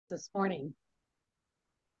this morning.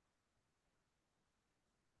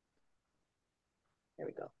 There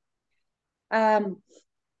we go.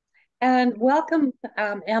 And welcome,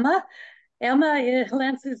 Emma. Emma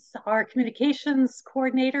Lentz is our communications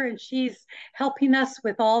coordinator, and she's helping us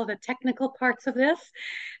with all the technical parts of this.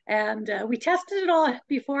 And we tested it all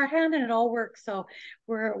beforehand, and it all works. So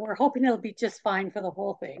we're hoping it'll be just fine for the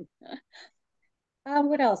whole thing.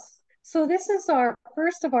 What else? So this is our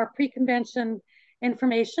first of our pre-convention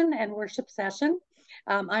information and worship session.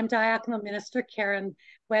 I'm Diaconal Minister Karen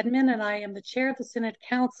Wedman, and I am the chair of the Synod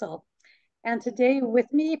Council. And today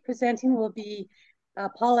with me presenting will be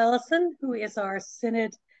Paul Ellison, who is our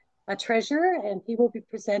Synod treasurer, and he will be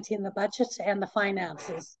presenting the budget and the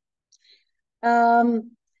finances.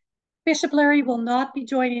 Bishop Larry will not be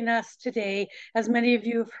joining us today. As many of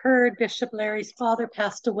you have heard, Bishop Larry's father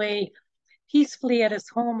passed away peacefully at his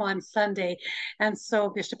home on Sunday. And so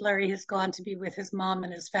Bishop Larry has gone to be with his mom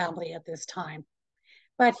and his family at this time.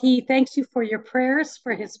 But he thanks you for your prayers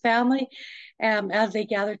for his family as they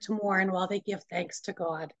gather to mourn while they give thanks to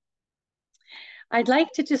God. I'd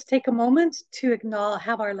like to just take a moment to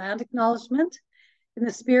have our land acknowledgement. In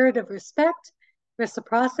the spirit of respect,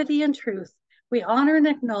 reciprocity, and truth, we honor and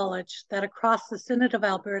acknowledge that across the Synod of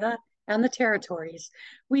Alberta and the territories,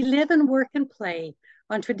 we live and work and play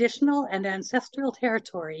on traditional and ancestral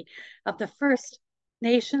territory of the First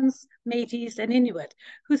Nations, Métis, and Inuit,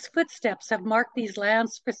 whose footsteps have marked these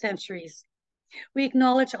lands for centuries. We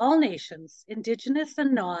acknowledge all nations, Indigenous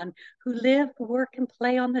and non, who live, work, and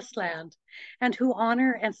play on this land, and who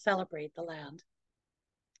honor and celebrate the land.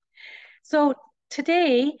 So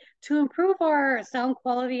today, to improve our sound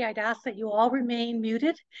quality, I'd ask that you all remain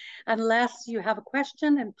muted unless you have a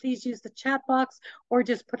question, and please use the chat box or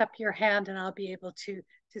just put up your hand and I'll be able to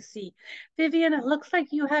see. Vivian, it looks like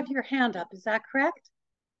you have your hand up. Is that correct?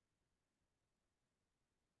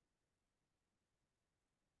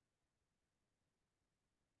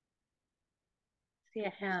 I see a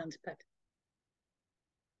hand, but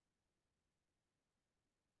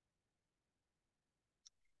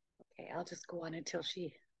okay, I'll just go on until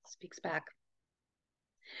she speaks back.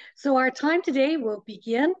 So our time today will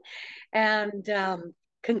begin and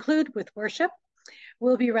conclude with worship.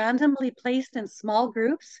 We'll be randomly placed in small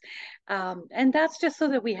groups, and that's just so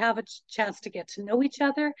that we have a chance to get to know each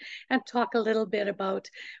other and talk a little bit about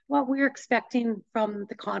what we're expecting from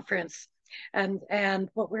the conference and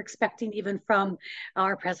what we're expecting even from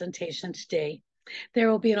our presentation today. There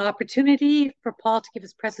will be an opportunity for Paul to give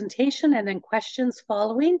his presentation and then questions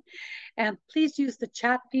following. And please use the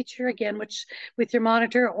chat feature again, which with your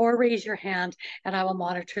monitor, or raise your hand and I will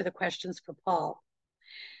monitor the questions for Paul.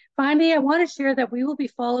 Finally, I want to share that we will be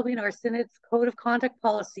following our Synod's Code of Conduct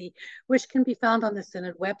policy, which can be found on the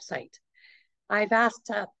Synod website. I've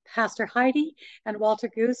asked Pastor Heidi and Walter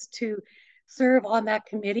Goose to serve on that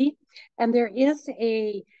committee, and there is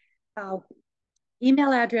a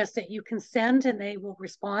email address that you can send and they will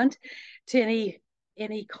respond to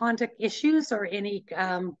any conduct issues or any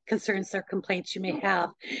concerns or complaints you may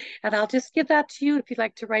have. And I'll just give that to you if you'd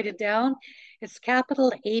like to write it down. It's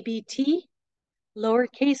capital ABT,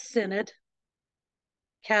 lowercase synod,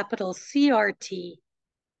 capital CRT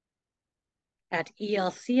at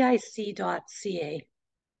elcic.ca.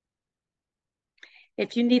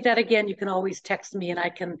 If you need that again, you can always text me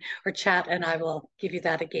and or chat and I will give you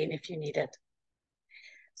that again if you need it.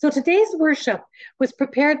 So today's worship was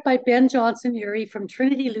prepared by Ben Johnson-Uri from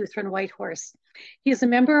Trinity Lutheran Whitehorse. He is a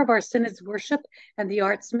member of our Synod's worship and the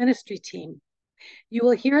arts ministry team. You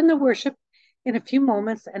will hear in the worship in a few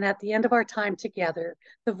moments and at the end of our time together,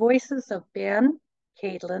 the voices of Ben,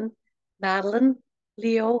 Caitlin, Madeline,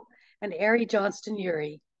 Leo, and Ari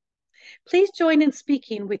Johnston-Uri. Please join in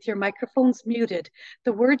speaking with your microphones muted,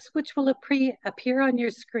 the words which will appear on your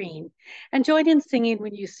screen, and join in singing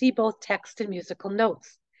when you see both text and musical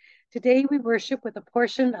notes. Today we worship with a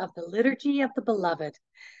portion of the Liturgy of the Beloved,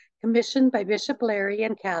 commissioned by Bishop Larry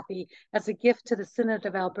and Kathy as a gift to the Synod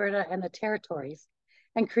of Alberta and the Territories,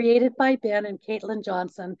 and created by Ben and Caitlin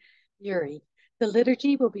Johnson-Uri. The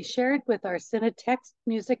liturgy will be shared with our Synod text,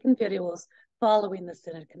 music, and videos following the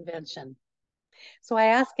Synod convention. So I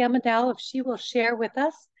ask Emma now if she will share with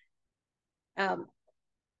us a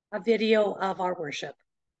video of our worship.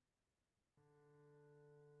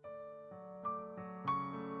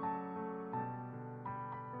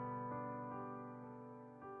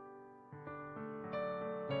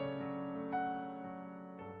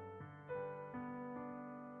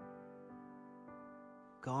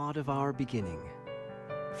 God of our beginning,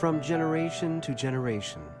 from generation to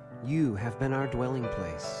generation, you have been our dwelling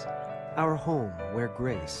place, our home where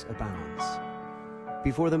grace abounds.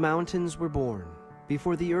 Before the mountains were born,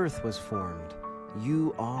 Before the earth was formed,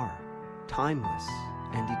 you are timeless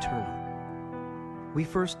and eternal. We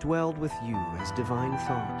first dwelled with you as divine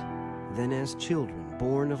thought, then as children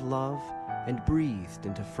born of love and breathed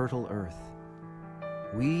into fertile earth.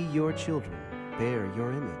 We, your children, bear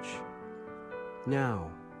your image. Now,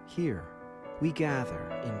 here, we gather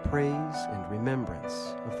in praise and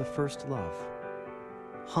remembrance of the first love.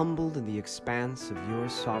 Humbled in the expanse of your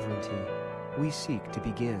sovereignty, we seek to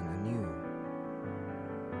begin anew.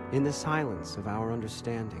 In the silence of our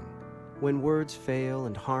understanding, when words fail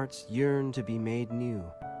and hearts yearn to be made new,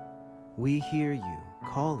 we hear you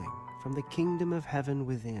calling from the kingdom of heaven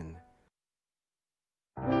within.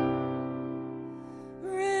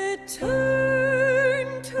 Return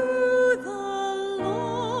to the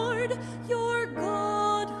Lord your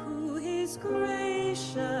God, who is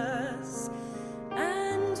gracious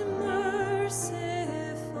and merciful,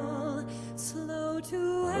 slow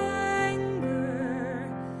to anger,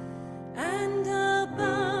 and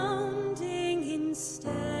abounding in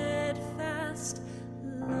steadfast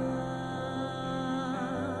love.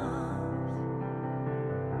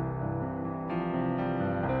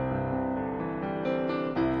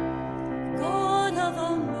 God of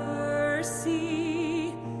all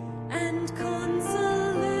mercy and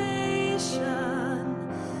consolation,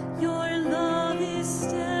 your love is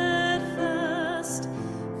steadfast,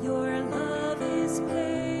 your love is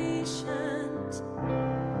patient.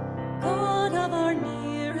 God of our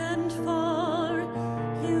near and far,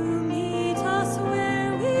 you meet us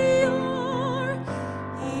where we are,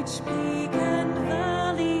 each peak and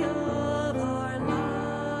valley of our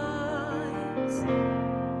lives.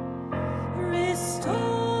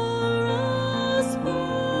 Restore us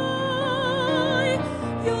by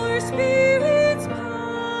your Spirit's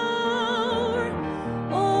power.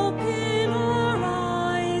 Open our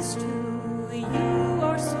eyes to you,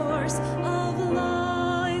 our source of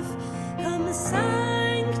life. Come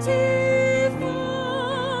sanctify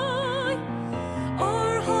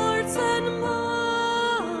our hearts and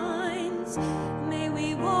minds. May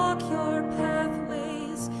we walk your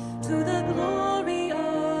pathways to the glory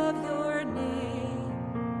of your name.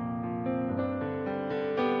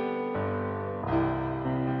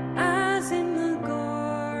 As in the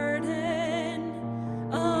garden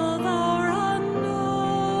of our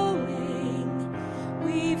unknowing,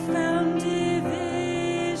 we found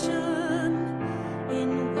division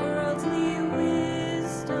in worldly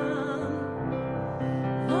wisdom.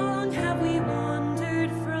 Long have we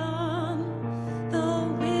wandered from the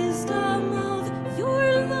wisdom of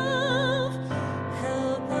your love.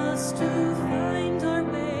 Help us to find our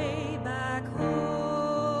way back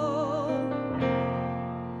home.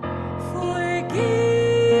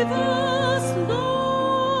 Forgive us,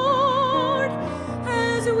 Lord,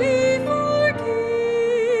 as we forgive,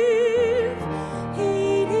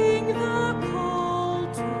 heeding the call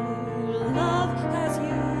to love as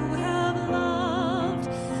you have loved.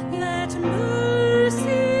 Let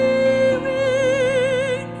mercy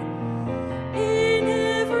reign in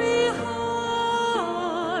every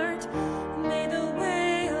heart. May the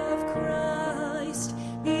way of Christ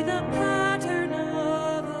be the pattern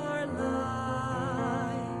of our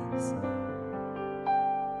lives.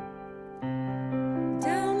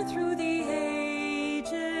 Down through the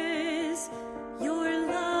ages, your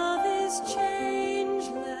love is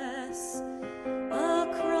changeless.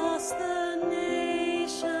 Across the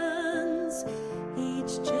nations,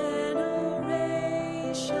 each generation,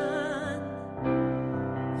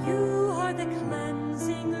 you are the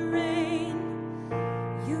cleansing rain.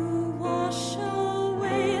 You wash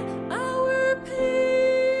away our pain,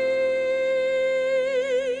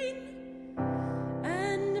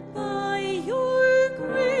 and by your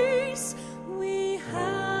grace we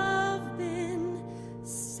have been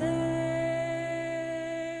saved.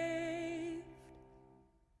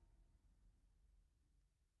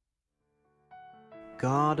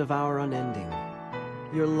 God of our unending,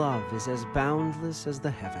 your love is as boundless as the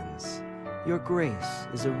heavens. Your grace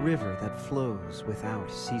is a river that flows without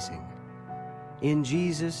ceasing. In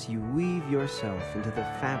Jesus you weave yourself into the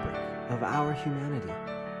fabric of our humanity,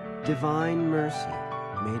 divine mercy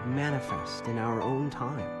made manifest in our own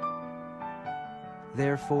time.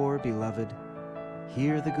 Therefore, beloved,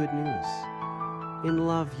 hear the good news. In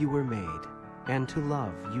love you were made, and to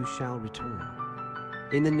love you shall return.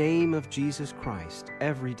 In the name of Jesus Christ,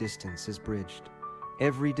 every distance is bridged,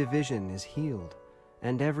 every division is healed,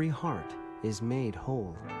 and every heart is made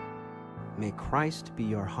whole. May Christ be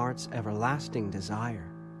your heart's everlasting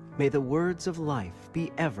desire. May the words of life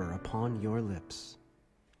be ever upon your lips.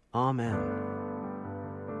 Amen.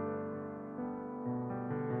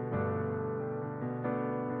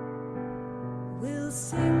 Will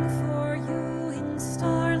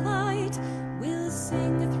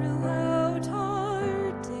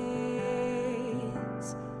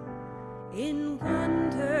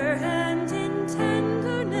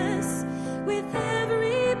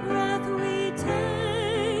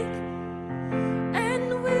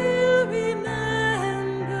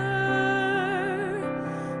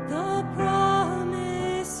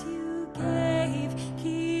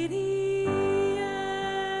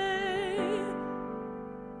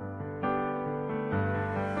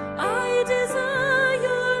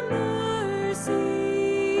desire mercy,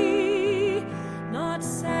 not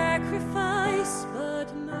sacrifice,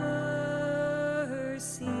 but mercy.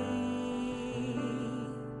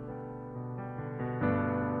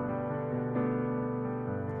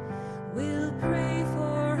 We'll pray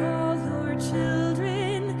for all your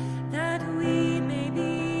children, that we may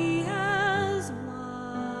be as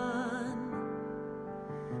one,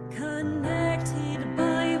 connected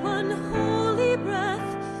by one holy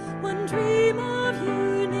breath, one dream of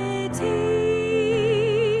unity,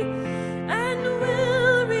 and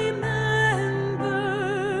will remember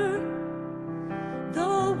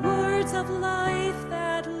the words of life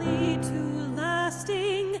that lead to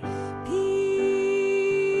lasting peace.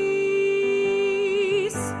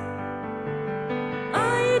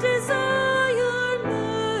 I desire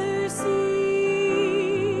mercy,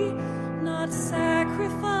 not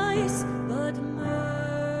sacrifice, but mercy.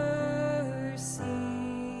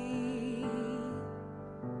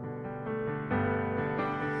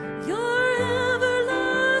 Your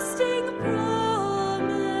everlasting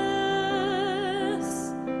promise,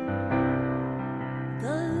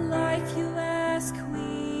 the life you ask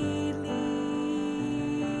we lead.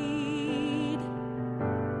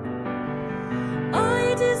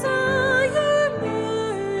 I desire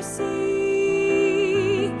mercy,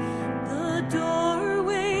 the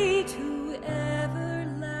doorway to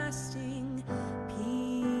everlasting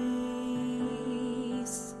peace.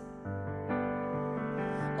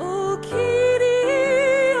 O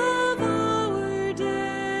Kyrie of our days,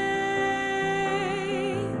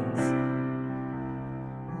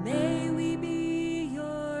 may we be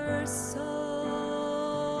your song.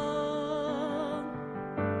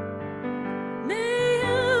 May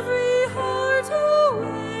every heart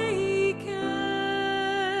awaken.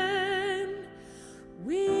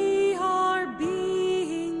 We are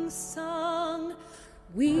being sung.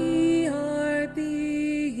 We are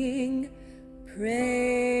being praised.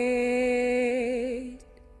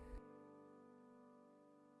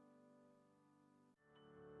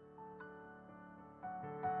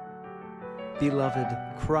 Beloved,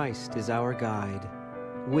 Christ is our guide,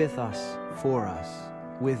 with us, for us,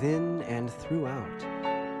 within and throughout.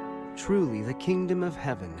 Truly, the kingdom of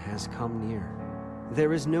heaven has come near.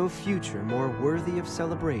 There is no future more worthy of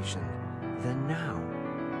celebration than now.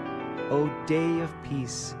 O day of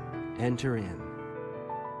peace, enter in.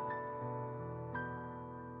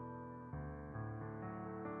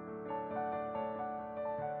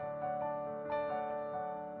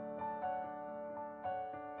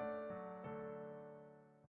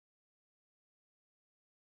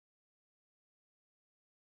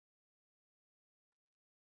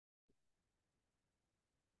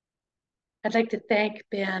 I'd like to thank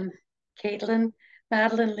Ben, Caitlin,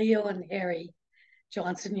 Madeline, Leo, and Harry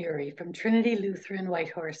Johnson-Uri from Trinity Lutheran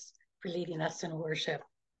Whitehorse for leading us in worship.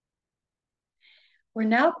 We're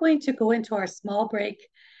now going to go into our small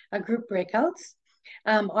group breakouts.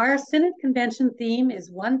 Our Synod Convention theme is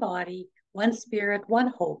one body, one spirit, one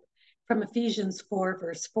hope, from Ephesians 4,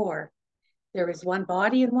 verse 4. There is one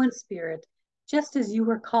body and one spirit, just as you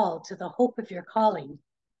were called to the hope of your calling.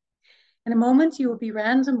 In a moment, you will be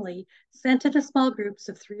randomly sent into small groups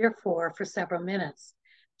of 3 or 4 for several minutes.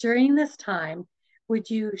 During this time, would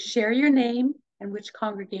you share your name and which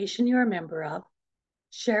congregation you're a member of?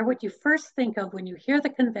 Share what you first think of when you hear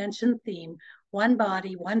the convention theme, one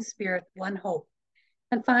body, one spirit, one hope.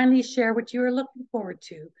 And finally, share what you are looking forward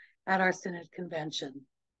to at our Synod Convention.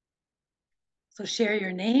 So share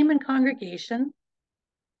your name and congregation.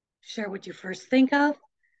 Share what you first think of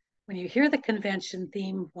when you hear the convention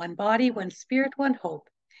theme, one body, one spirit, one hope.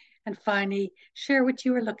 And finally, share what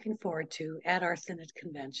you are looking forward to at our Synod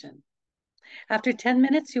Convention. After 10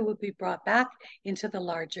 minutes, you will be brought back into the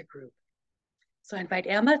larger group. So I invite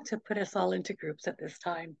Emma to put us all into groups at this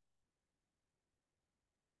time.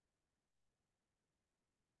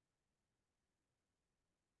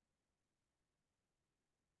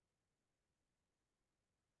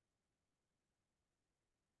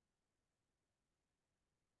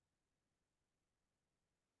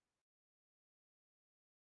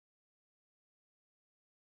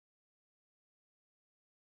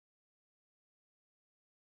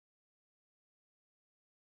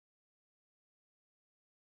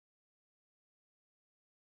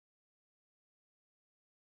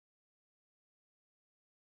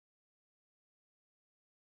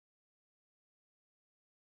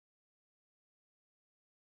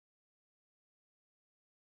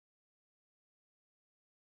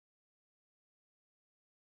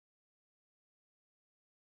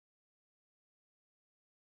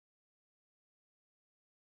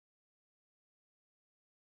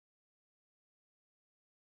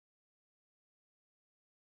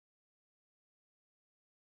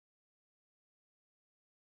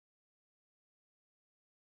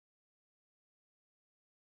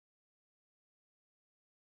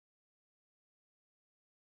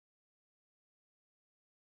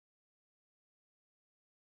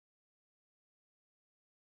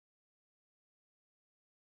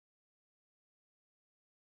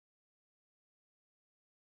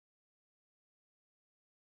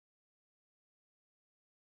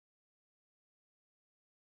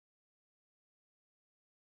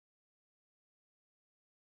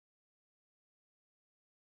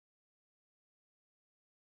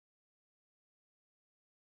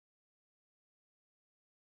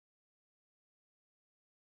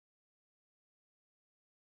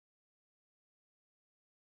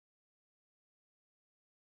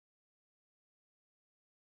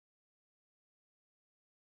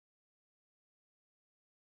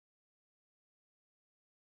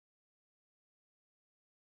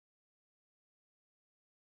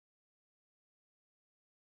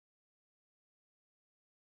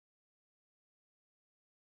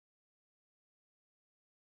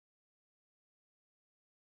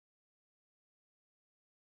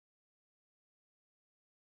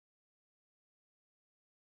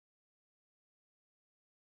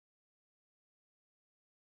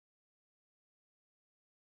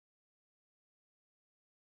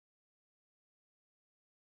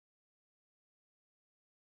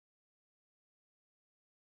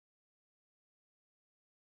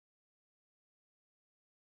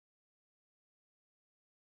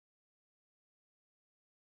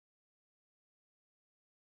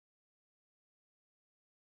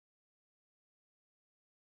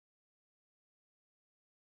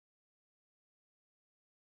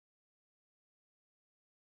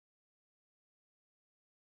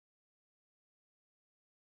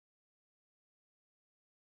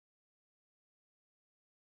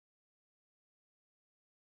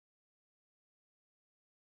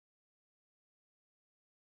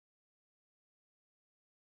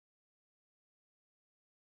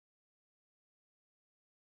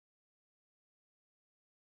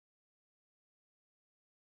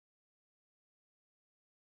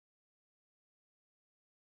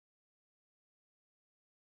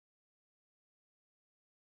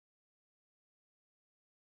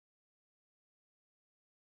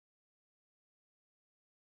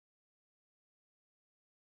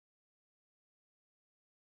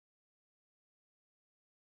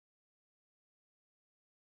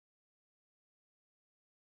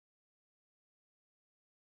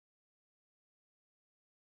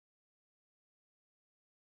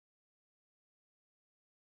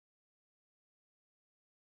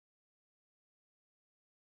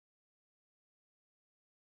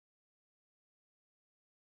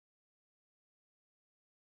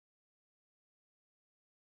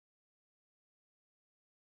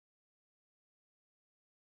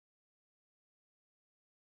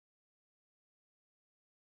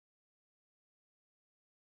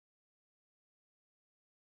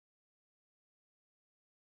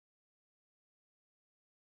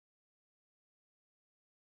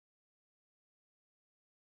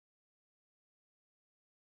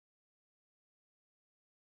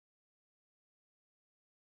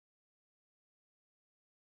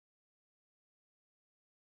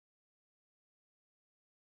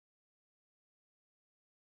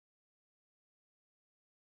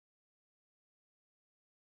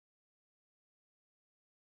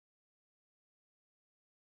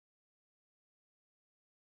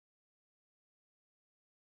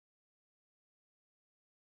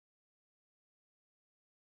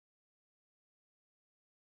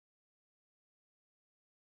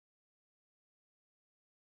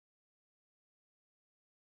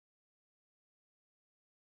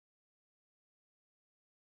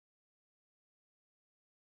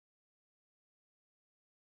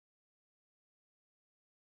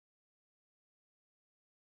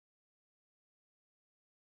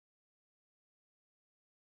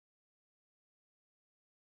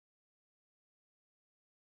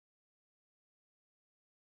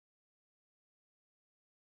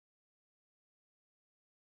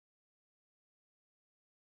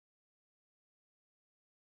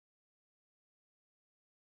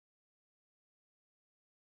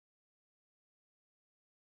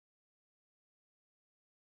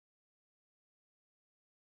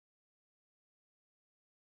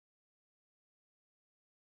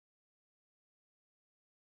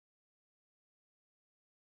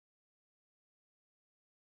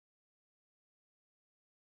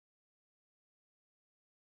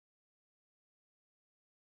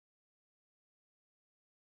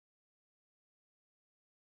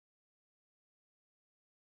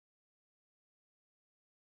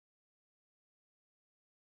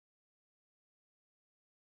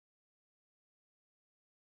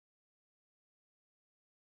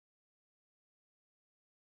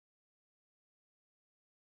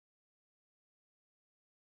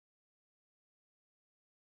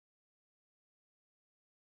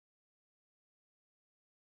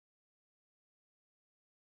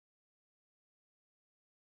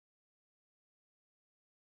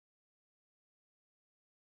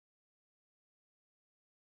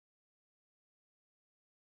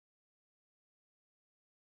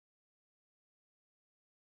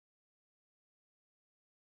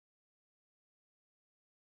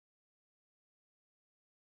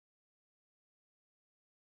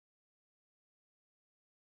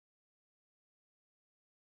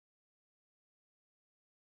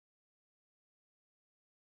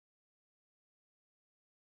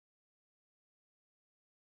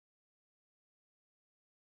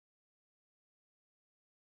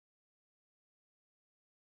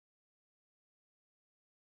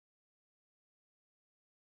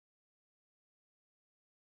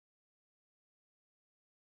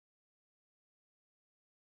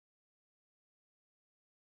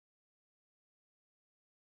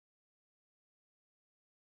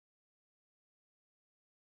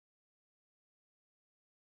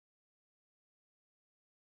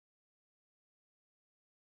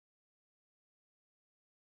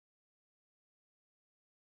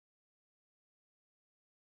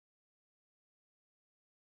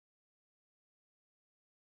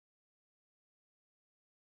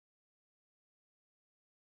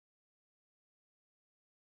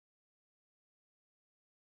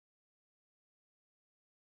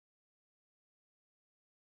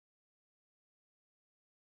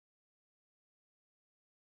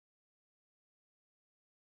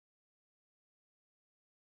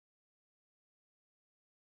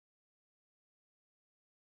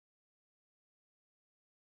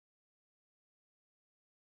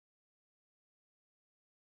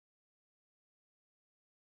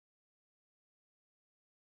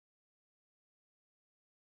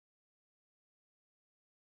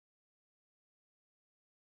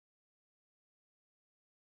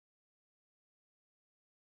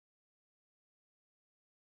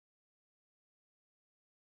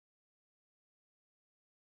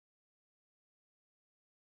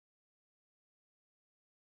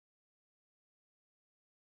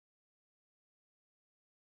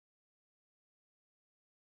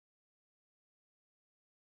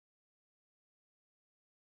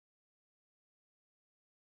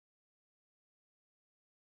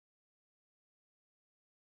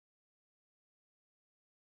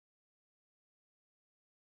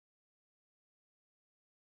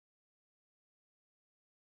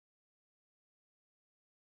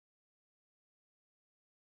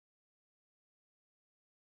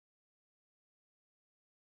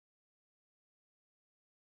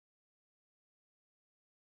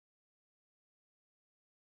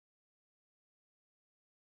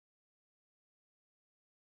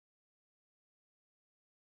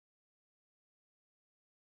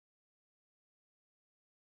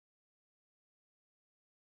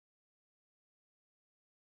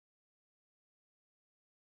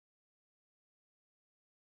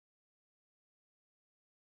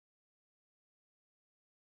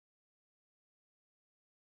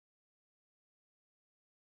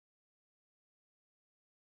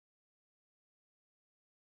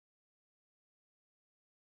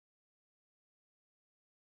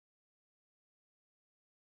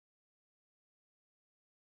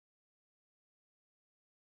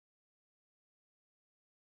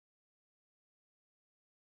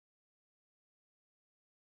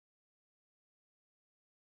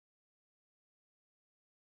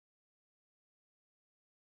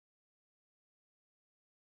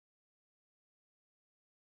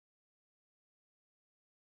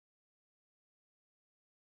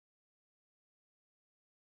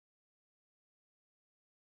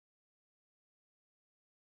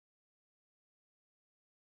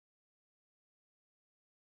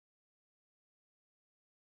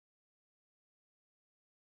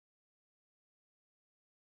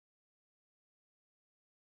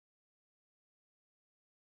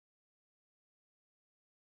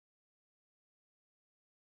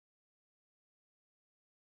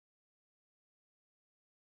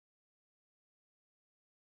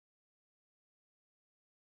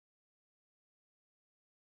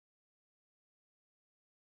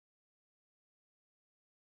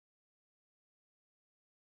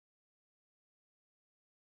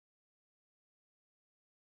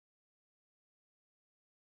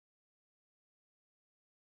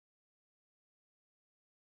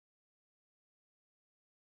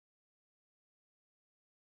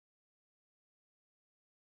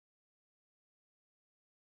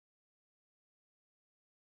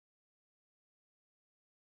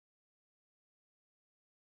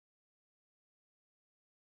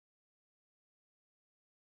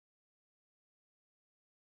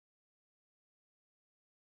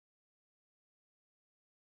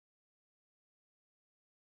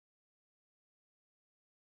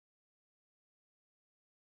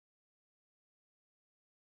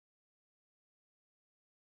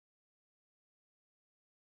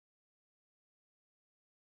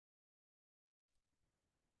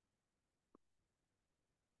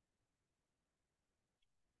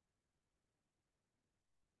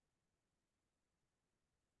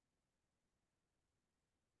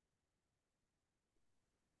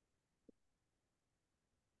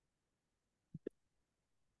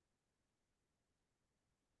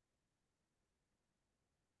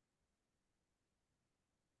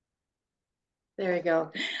 There you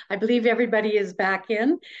go. I believe everybody is back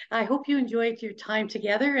in. I hope you enjoyed your time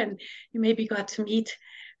together and you maybe got to meet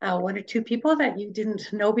one or two people that you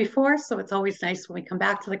didn't know before. So it's always nice when we come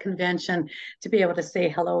back to the convention to be able to say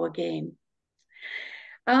hello again.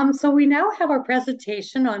 So we now have our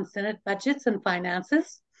presentation on Synod budgets and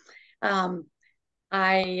finances. Um,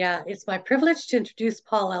 it's my privilege to introduce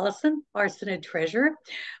Paul Ellison, our Synod treasurer.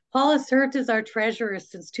 Paul has served as our treasurer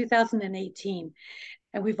since 2018,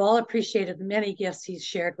 and we've all appreciated the many gifts he's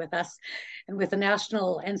shared with us and with the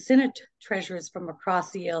national and Synod treasurers from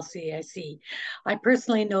across the ELCIC. I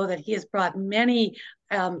personally know that he has brought many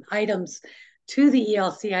items to the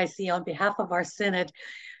ELCIC on behalf of our Synod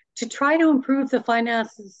to try to improve the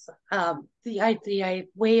finances, the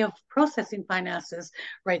way of processing finances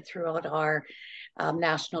right throughout our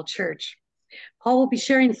national church. Paul will be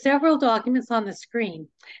sharing several documents on the screen.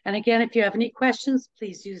 And again, if you have any questions,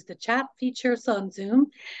 please use the chat features on Zoom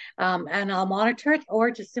and I'll monitor it,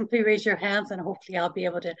 or just simply raise your hands and hopefully I'll be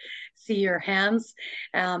able to see your hands.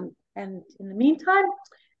 And in the meantime,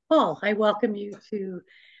 Paul, I welcome you to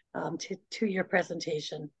your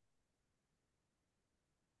presentation.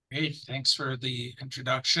 Great, thanks for the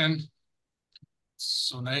introduction.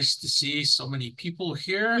 So nice to see so many people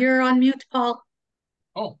here. You're on mute, Paul.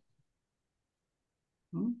 Oh.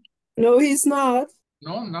 No, he's not.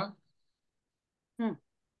 No, I'm not.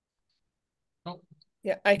 Oh.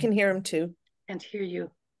 Yeah, I can hear him too. And hear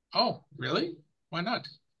you. Oh, really? Why not?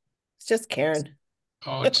 It's just Karen.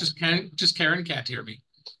 Oh, it's just Karen can't hear me.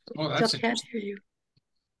 Oh, that's just can't hear you.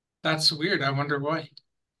 That's weird. I wonder why.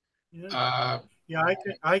 Yeah,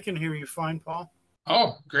 I can hear you fine, Paul.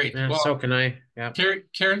 Oh, great. Yeah, well, so can I. Yeah.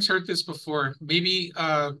 Karen's heard this before. Maybe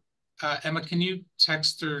Emma, can you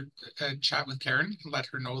text or chat with Karen and let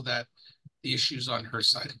her know that the issue's on her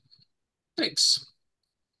side? Thanks.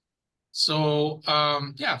 So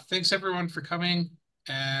yeah, thanks everyone for coming.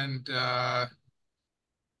 And I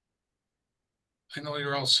know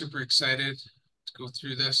you're all super excited to go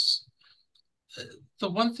through this. The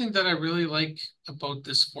one thing that I really like about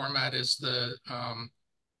this format is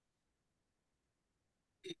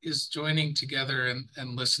is joining together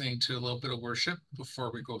and listening to a little bit of worship before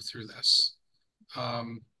we go through this.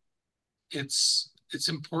 It's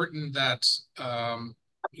important that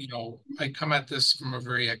you know, I come at this from a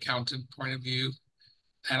very accountant point of view,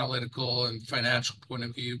 analytical and financial point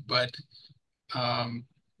of view, but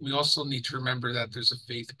we also need to remember that there's a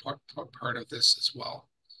faith part of this as well.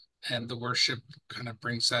 And the worship kind of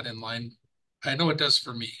brings that in line. I know it does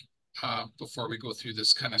for me before we go through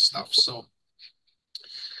this kind of stuff. So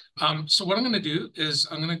what I'm going to do is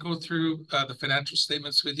I'm going to go through the financial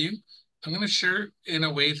statements with you. I'm going to share in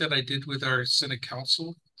a way that I did with our Synod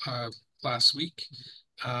Council last week.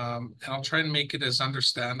 And I'll try and make it as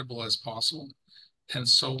understandable as possible. And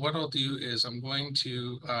so what I'll do is I'm going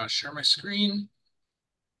to share my screen.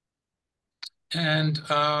 And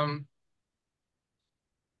let's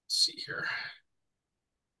see here.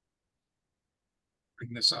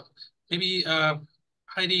 Bring this up. Maybe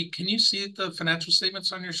Heidi, can you see the financial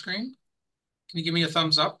statements on your screen? Can you give me a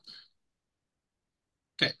thumbs up?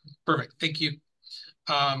 Okay, perfect. Thank you.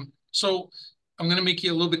 So I'm going to make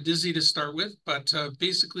you a little bit dizzy to start with, but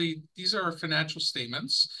basically these are our financial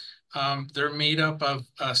statements. They're made up of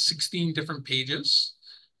 16 different pages.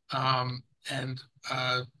 And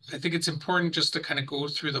I think it's important just to kind of go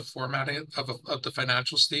through the format of the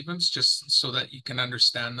financial statements just so that you can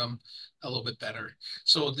understand them a little bit better.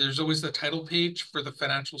 So there's always the title page for the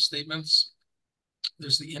financial statements.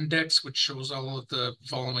 There's the index, which shows all of the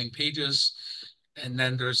following pages. And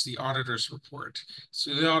then there's the auditor's report.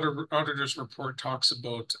 So the auditor's report talks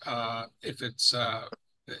about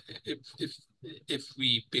if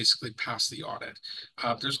we basically pass the audit.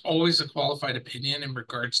 There's always a qualified opinion in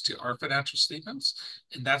regards to our financial statements,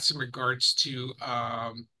 and that's in regards to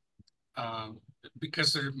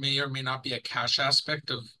because there may or may not be a cash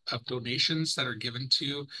aspect of donations that are given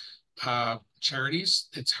to charities.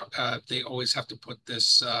 They always have to put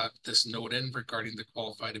this note in regarding the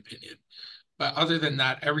qualified opinion. But other than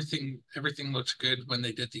that, everything looks good. When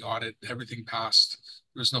they did the audit, everything passed.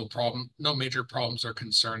 There was no problem, no major problems or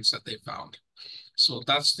concerns that they found. So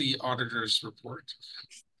that's the auditor's report.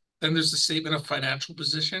 Then there's the statement of financial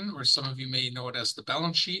position, or some of you may know it as the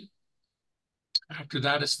balance sheet. After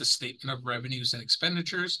that is the statement of revenues and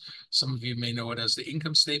expenditures. Some of you may know it as the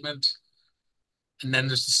income statement. And then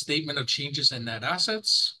there's the statement of changes in net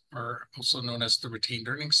assets, or also known as the retained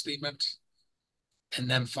earnings statement. And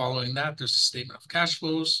then following that, there's a statement of cash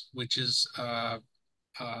flows, which is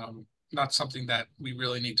not something that we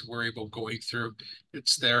really need to worry about going through.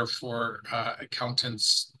 It's there for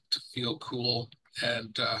accountants to feel cool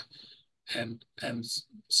and and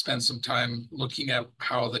spend some time looking at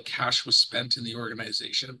how the cash was spent in the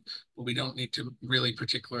organization, but we don't need to really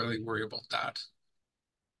particularly worry about that.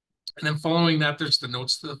 And then following that, there's the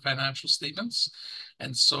notes to the financial statements.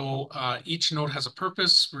 And so each note has a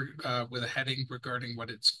purpose with a heading regarding what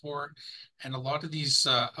it's for. And a lot of these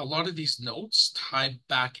notes tie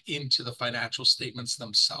back into the financial statements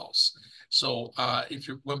themselves. So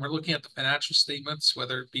when we're looking at the financial statements,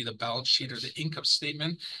 whether it be the balance sheet or the income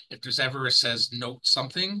statement, if there's ever a says note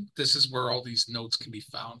something, this is where all these notes can be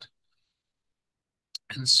found.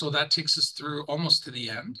 And so that takes us through almost to the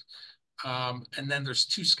end. And then there's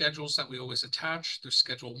two schedules that we always attach. There's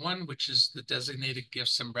Schedule 1, which is the designated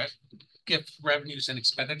gifts and gift revenues and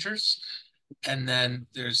expenditures. And then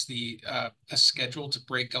there's a schedule to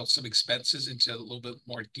break out some expenses into a little bit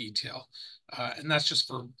more detail. And that's just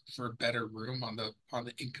for better room on the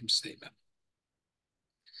income statement.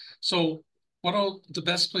 So the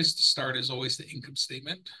best place to start is always the income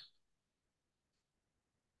statement.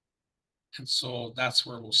 And so that's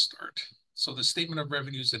where we'll start. So the statement of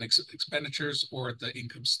revenues and expenditures, or the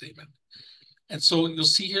income statement. And so you'll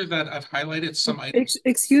see here that I've highlighted some items.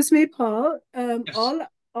 Excuse me, Paul. Yes.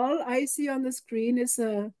 All I see on the screen is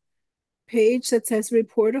a page that says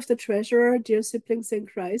report of the treasurer, dear siblings in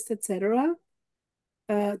Christ, etc.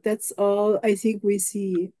 That's all I think we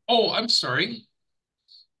see. Oh, I'm sorry.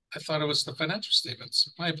 I thought it was the financial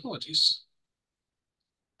statements. My apologies.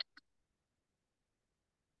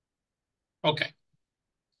 Okay.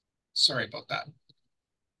 Sorry about that.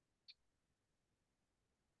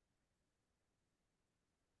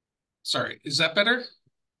 Sorry, is that better?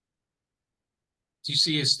 Do you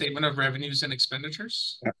see a statement of revenues and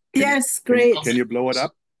expenditures? Yes, great. Can you blow it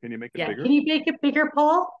up? Can you make it bigger? Can you make it bigger,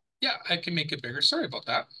 Paul? Yeah, I can make it bigger. Sorry about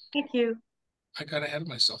that. Thank you. I got ahead of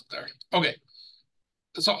myself there. Okay.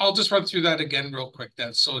 So I'll just run through that again real quick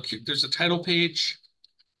then. So there's a title page.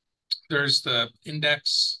 There's the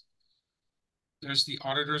index. There's the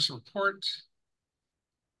auditor's report.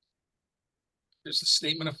 There's the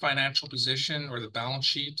statement of financial position, or the balance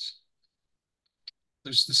sheet.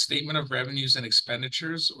 There's the statement of revenues and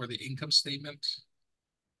expenditures, or the income statement.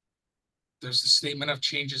 There's the statement of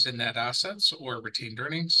changes in net assets, or retained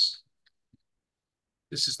earnings.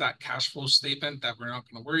 This is that cash flow statement that we're not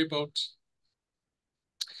going to worry about.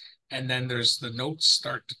 And then there's the notes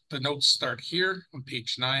start. The notes start here on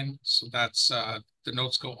page 9. So that's the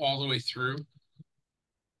notes go all the way through.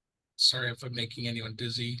 Sorry if I'm making anyone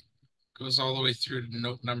dizzy. Goes all the way through to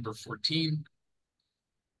note number 14.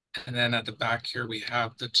 And then at the back here, we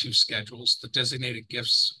have the two schedules, the designated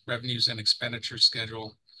gifts, revenues and expenditure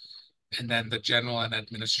schedule, and then the general and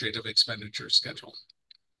administrative expenditure schedule.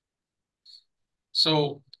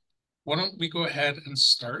 So why don't we go ahead and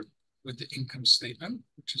start with the income statement,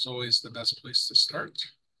 which is always the best place to start.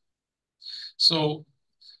 So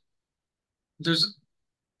there's,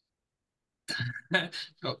 no,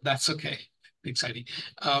 that's okay. Thanks, Heidi.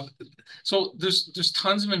 So there's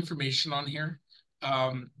tons of information on here.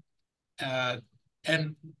 And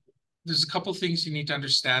there's a couple of things you need to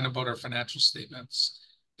understand about our financial statements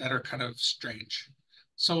that are kind of strange.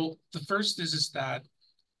 So the first is that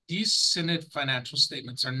these Synod financial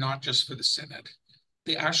statements are not just for the Synod.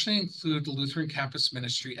 They actually include the Lutheran Campus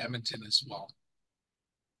Ministry Edmonton as well.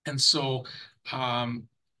 And so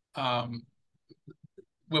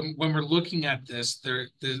when we're looking at this,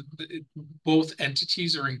 both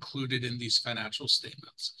entities are included in these financial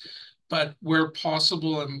statements. But where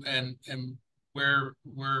possible and where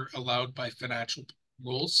we're allowed by financial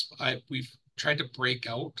rules, we've tried to break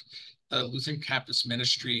out the Lutheran Campus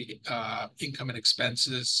Ministry income and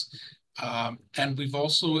expenses. And we've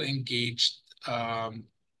also engaged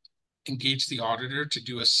the auditor to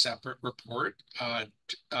do a separate report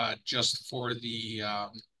just for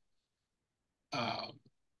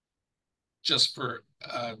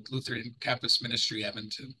Lutheran Campus Ministry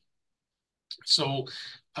Edmonton. So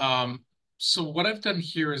what I've done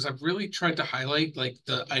here is I've really tried to highlight like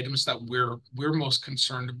the items that we're most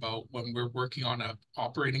concerned about when we're working on an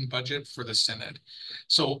operating budget for the Synod.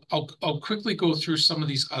 So I'll quickly go through some of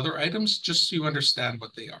these other items just so you understand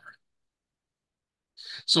what they are.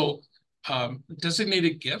 So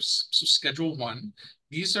designated gifts, so Schedule 1,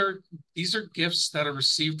 these are gifts that are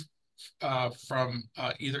received from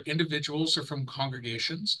either individuals or from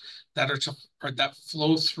congregations that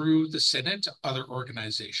flow through the Synod to other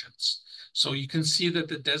organizations. So you can see that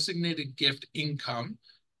the designated gift income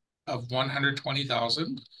of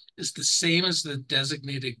 $120,000 is the same as the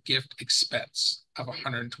designated gift expense of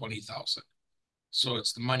 $120,000. So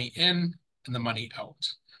it's the money in and the money out.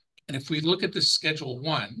 And if we look at the Schedule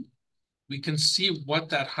 1, we can see what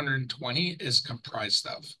that 120 is comprised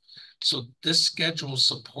of. So this schedule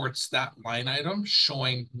supports that line item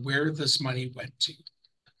showing where this money went to.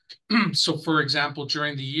 So for example,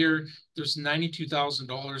 during the year, there's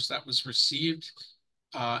 $92,000 that was received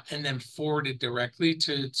and then forwarded directly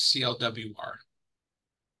to CLWR.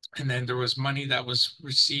 And then there was money that was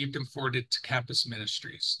received and forwarded to campus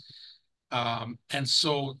ministries. And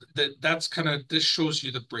so that's kind of, this shows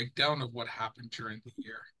you the breakdown of what happened during the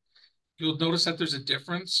year. You'll notice that there's a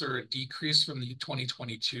difference or a decrease from the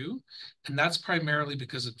 2022, and that's primarily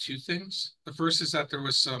because of two things. The first is that there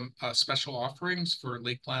was some special offerings for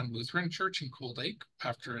Lakeland Lutheran Church in Cold Lake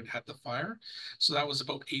after it had the fire. So that was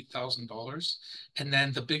about $8,000. And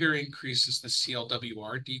then the bigger increase is the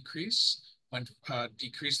CLWR decrease. Went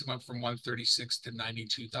from 136 to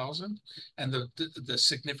 92,000, and the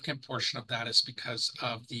significant portion of that is because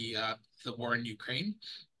of the war in Ukraine.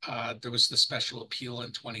 There was the special appeal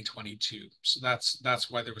in 2022, so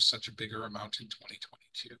that's why there was such a bigger amount in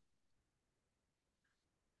 2022.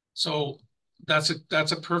 So that's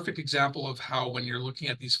a perfect example of how, when you're looking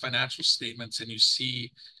at these financial statements and you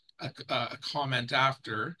see a comment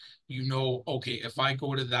after, you know, okay, if I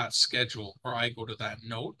go to that schedule or I go to that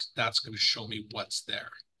note, that's going to show me what's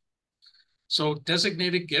there. So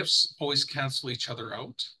designated gifts always cancel each other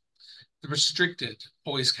out. The restricted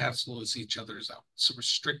always cancels each other's out. So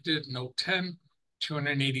restricted, note 10,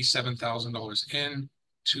 $287,000 in,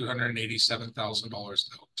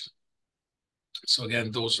 $287,000 out. So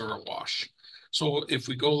again, those are a wash. So if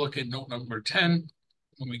we go look at note number 10,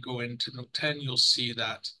 when we go into note 10, you'll see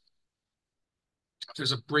that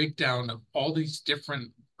there's a breakdown of all these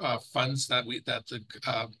different funds that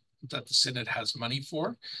the Synod has money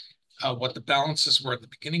for, what the balances were at the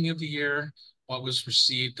beginning of the year, what was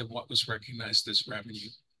received, and what was recognized as revenue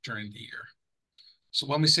during the year. So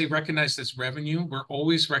when we say recognized as revenue, we're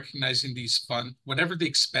always recognizing these funds, whatever the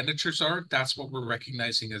expenditures are, that's what we're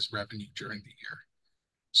recognizing as revenue during the year.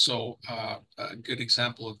 So a good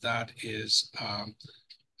example of that is,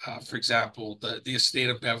 for example, the estate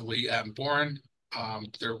of Beverly and Bourne.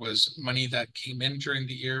 There was money that came in during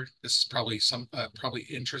the year. This is probably probably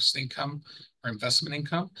interest income or investment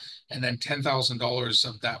income. And then $10,000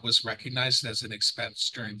 of that was recognized as an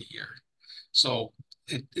expense during the year. So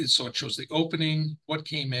it shows the opening, what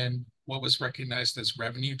came in, what was recognized as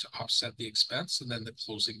revenue to offset the expense, and then the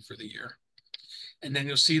closing for the year. And then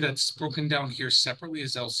you'll see that's broken down here separately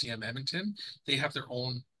as LCM Edmonton. They have their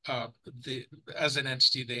own, as an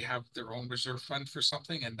entity, they have their own reserve fund for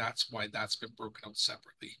something, and that's why that's been broken out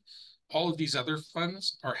separately. All of these other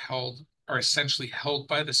funds are essentially held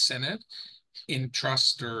by the Synod in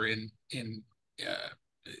trust or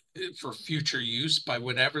for future use by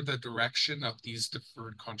whatever the direction of these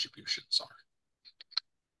deferred contributions are.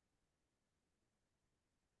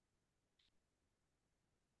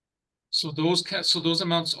 So those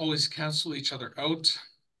amounts always cancel each other out.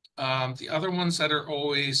 The other ones that are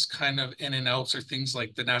always kind of in and outs are things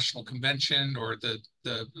like the National Convention or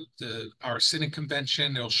our Synod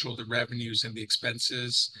Convention. It'll show the revenues and the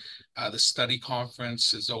expenses. The study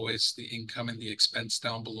conference is always the income and the expense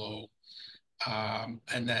down below.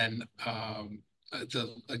 And then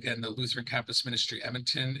again, the Lutheran Campus Ministry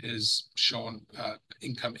Edmonton is shown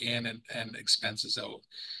income in and expenses out.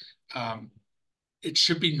 It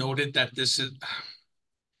should be noted that this is,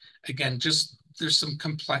 again, there's some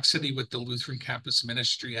complexity with the Lutheran Campus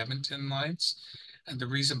Ministry Edmonton lines. And the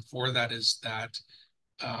reason for that is that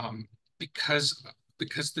because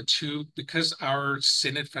our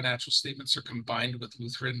Synod financial statements are combined with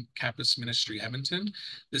Lutheran Campus Ministry Edmonton,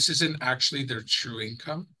 this isn't actually their true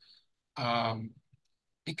income,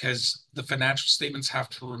 because the financial statements have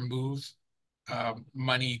to remove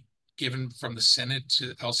money given from the Synod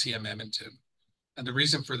to LCM Edmonton. And the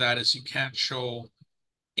reason for that is you can't show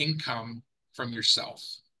income from yourself.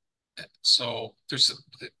 So there's a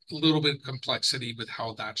little bit of complexity with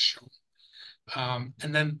how that's shown.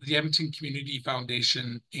 And then the Edmonton Community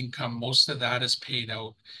Foundation income, most of that is paid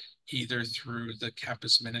out either through the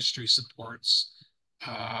campus ministry supports,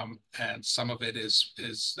 and some of it is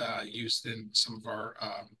used in some of our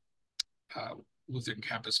Lutheran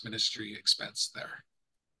campus ministry expense there.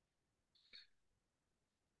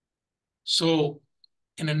 So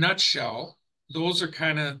in a nutshell, those are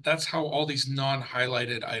that's how all these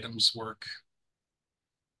non-highlighted items work.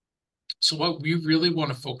 So what we really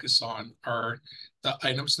want to focus on are the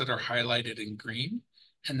items that are highlighted in green,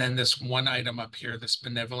 and then this one item up here, this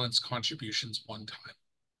benevolence contributions one time.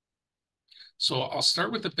 So I'll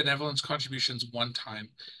start with the benevolence contributions one time.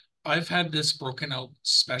 I've had this broken out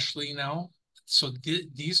specially now. So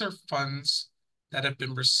these are funds that have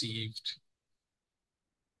been received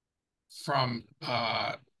from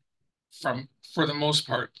for the most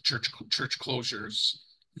part, church closures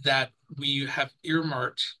that we have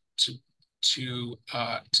earmarked to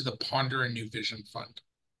the Ponder a New Vision Fund.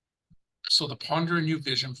 So the Ponder a New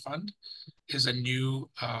Vision Fund is a new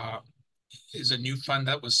fund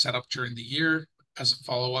that was set up during the year as a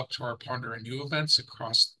follow-up to our Ponder a New events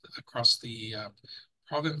across the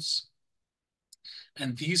province.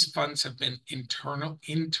 And these funds have been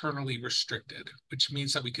internally restricted, which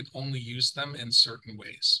means that we can only use them in certain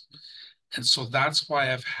ways. And so that's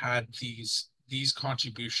why I've had these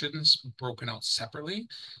contributions broken out separately,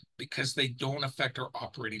 because they don't affect our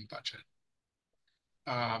operating budget.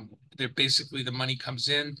 They're basically, the money comes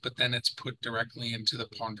in, but then it's put directly into the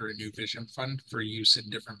Ponder a New Vision Fund for use in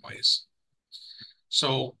different ways.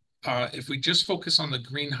 So if we just focus on the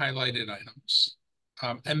green highlighted items,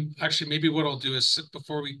 and actually maybe what I'll do is,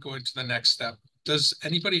 before we go into the next step, does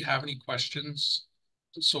anybody have any questions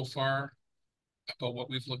so far about what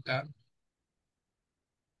we've looked at?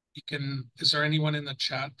 Is there anyone in the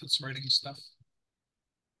chat that's writing stuff?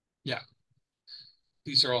 Yeah.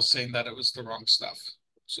 These are all saying that it was the wrong stuff.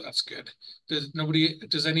 So that's good.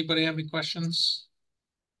 Does anybody have any questions?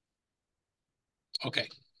 Okay,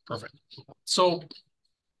 perfect. So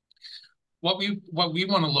what we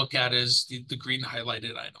want to look at is the green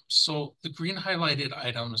highlighted items. So the green highlighted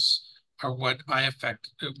items are what affect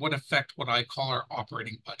what I call our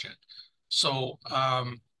operating budget. So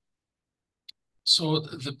so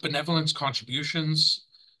the benevolence contributions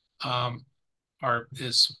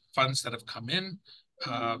is funds that have come in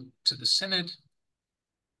to the Synod.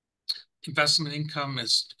 Investment income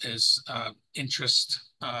is interest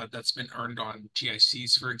that's been earned on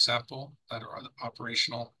GICs, for example, that are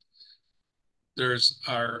operational. There's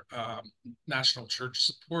our national church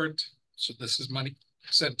support. So this is money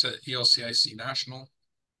sent to ELCIC National.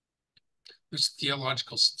 There's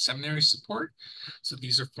theological seminary support. So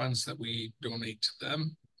these are funds that we donate to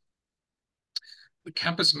them. The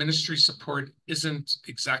campus ministry support isn't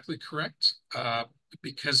exactly correct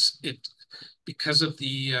because of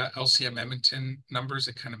the LCM Edmonton numbers,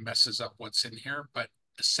 it kind of messes up what's in here. But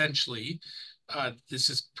essentially, this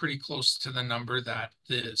is pretty close to the number that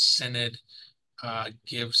the Synod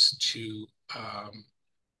gives to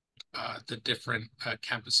the different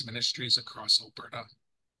campus ministries across Alberta.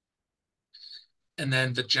 And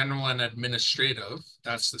then the general and administrative,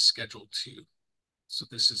 that's the Schedule 2. So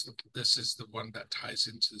this is the one that ties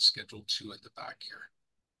into the Schedule 2 at the back here.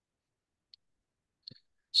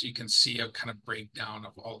 So you can see a kind of breakdown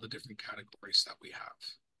of all the different categories that we have.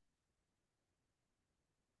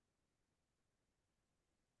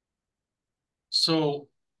 So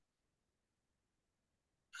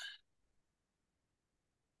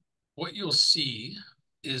what you'll see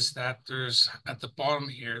is that there's, at the bottom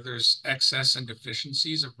here, there's excess and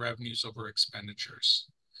deficiencies of revenues over expenditures.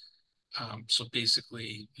 So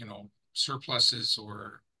basically, surpluses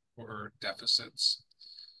or deficits.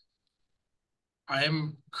 I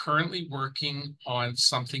am currently working on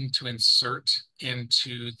something to insert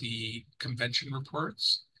into the convention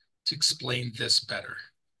reports to explain this better,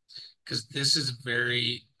 because this is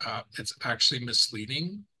it's actually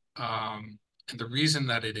misleading. And the reason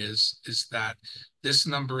that it is that this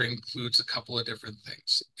number includes a couple of different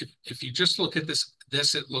things. If you just look at this,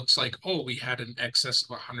 it looks like, oh, we had an excess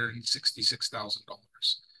of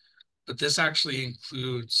 $166,000. But this actually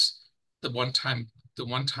includes the one-time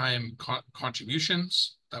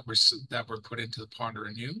contributions that were put into the Ponder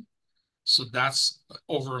a New. So that's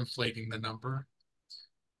overinflating the number.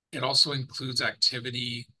 It also includes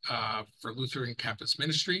activity for Lutheran campus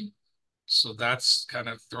ministry. So that's kind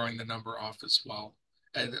of throwing the number off as well,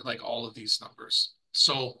 like all of these numbers.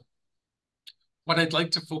 So what I'd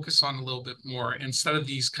like to focus on a little bit more, instead of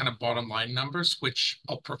these kind of bottom line numbers, which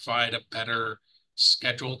I'll provide a better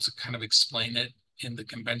schedule to kind of explain it in the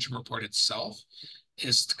convention report itself,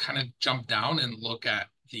 is to kind of jump down and look at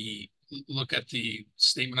the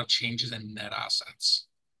statement of changes in net assets.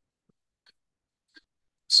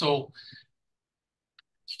 So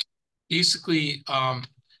basically,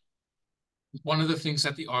 one of the things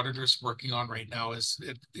that the auditor is working on right now is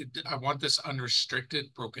I want this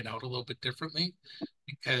unrestricted broken out a little bit differently,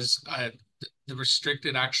 because the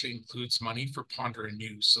restricted actually includes money for Ponder a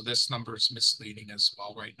New. So this number is misleading as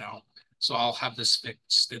well right now. So I'll have this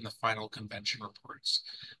fixed in the final convention reports.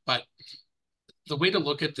 But the way to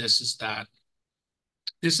look at this is that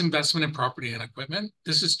this investment in property and equipment,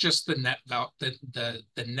 this is just the net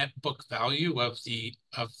net book value of the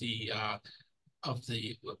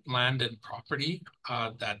land and property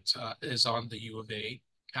that is on the U of A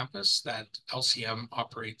campus that LCM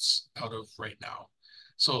operates out of right now.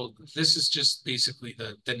 So this is just basically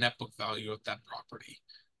the net book value of that property.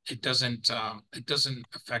 It doesn't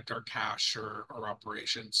affect our cash or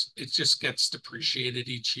operations. It just gets depreciated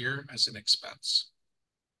each year as an expense.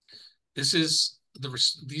 These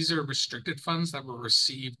are restricted funds that were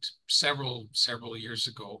received several years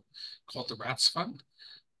ago, called the RATS Fund.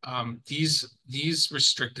 These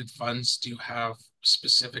restricted funds do have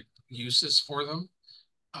specific uses for them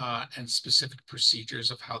and specific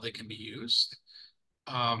procedures of how they can be used.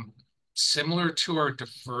 Similar to our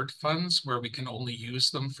deferred funds, where we can only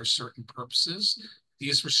use them for certain purposes,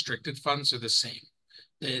 these restricted funds are the same.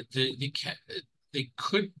 They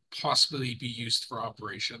could possibly be used for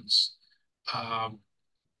operations,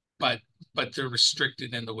 but they're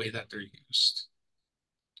restricted in the way that they're used.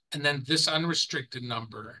 And then this unrestricted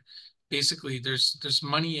number, basically there's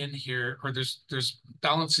money in here, or there's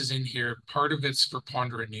balances in here. Part of it's for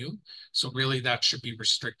Ponder Renew, so really that should be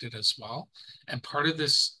restricted as well. And part of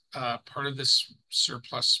this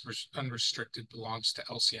surplus unrestricted belongs to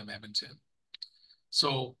LCM Edmonton.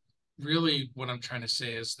 So really what I'm trying to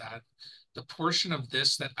say is that the portion of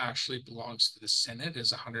this that actually belongs to the Synod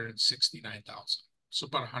is 169,000, so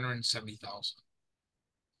about 170,000.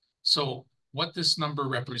 So what this number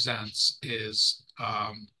represents is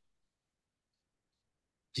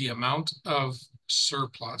the amount of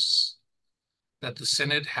surplus that the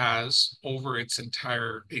Synod has over its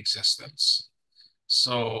entire existence.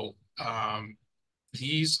 So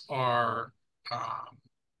these are,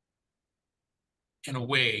 in a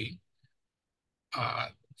way,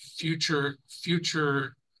 future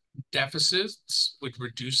deficits would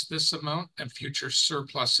reduce this amount, and future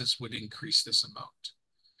surpluses would increase this amount.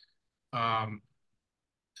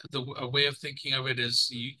 A way of thinking of it is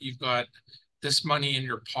you've got this money in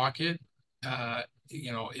your pocket.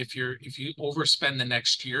 You know, if you overspend the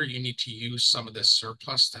next year, you need to use some of this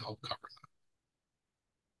surplus to help cover that.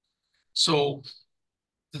 So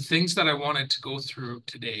the things that I wanted to go through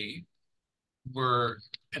today were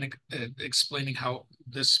explaining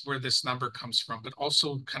where this number comes from, but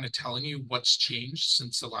also kind of telling you what's changed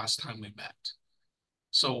since the last time we met.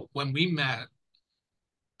 So when we met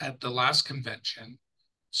at the last convention,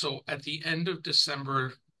 so at the end of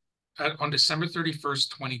December, on December 31st,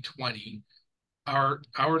 2020, our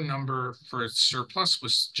number for surplus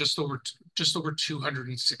was just over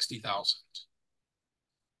 260,000.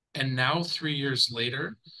 And now 3 years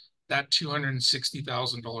later, that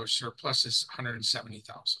 $260,000 surplus is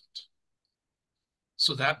 170,000.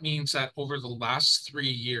 So that means that over the last 3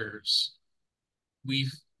 years,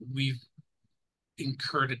 we've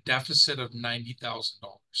incurred a deficit of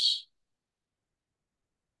 $90,000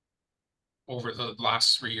 over the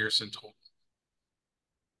last 3 years in total.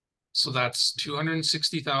 So that's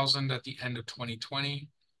 260,000 at the end of 2020.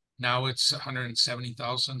 Now it's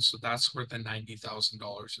 170,000. So that's where the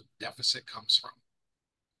 $90,000 of deficit comes from.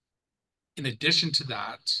 In addition to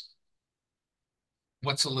that,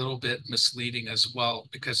 what's a little bit misleading as well,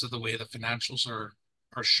 because of the way the financials are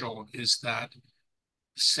shown, is that the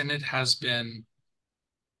Synod has been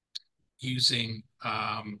using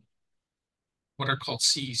what are called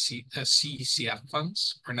CECF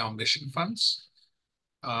funds, or now mission funds,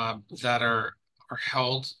 that are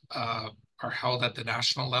held at the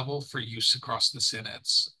national level for use across the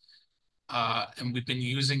synods. And we've been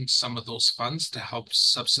using some of those funds to help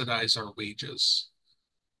subsidize our wages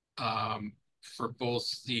for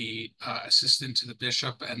both the assistant to the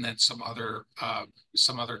bishop and then some other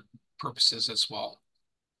purposes as well.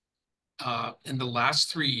 In the last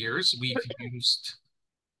 3 years, we've used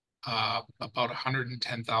about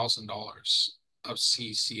 $110,000 of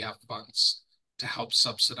CCF funds to help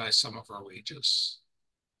subsidize some of our wages.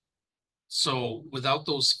 So without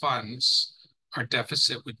those funds, our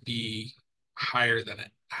deficit would be higher than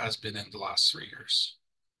it has been in the last 3 years.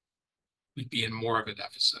 We'd be in more of a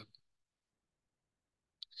deficit.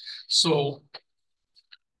 So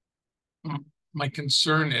my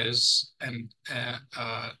concern is,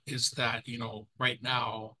 is that, you know, right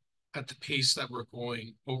now, at the pace that we're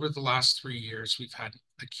going, over the last 3 years, we've had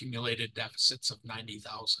accumulated deficits of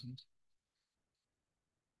 90,000.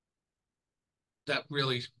 That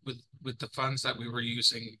really, with the funds that we were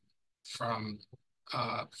using from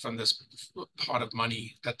this pot of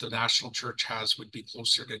money that the national church has, would be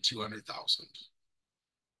closer to 200,000.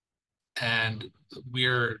 And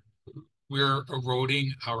we're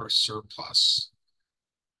eroding our surplus.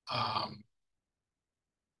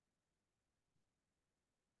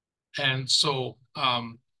 And so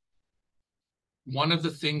one of the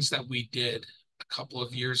things that we did a couple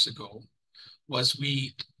of years ago was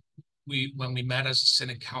when we met as a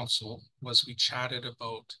Synod Council, was we chatted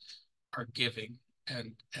about our giving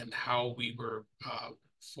and how we were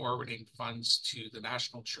forwarding funds to the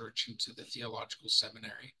National Church and to the Theological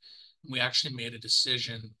Seminary. We actually made a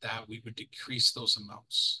decision that we would decrease those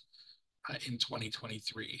amounts in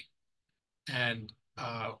 2023. And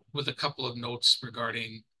with a couple of notes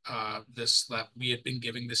regarding this, that we had been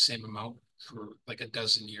giving the same amount for like a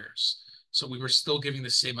dozen years. So we were still giving the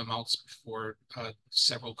same amounts before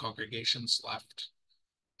several congregations left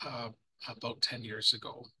about 10 years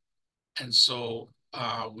ago. And so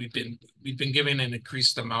we've been giving an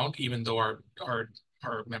increased amount, even though our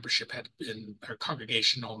membership had been, our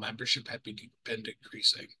congregational membership had been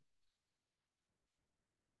decreasing.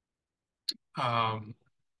 But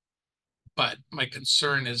my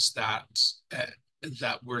concern is that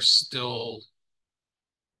that we're still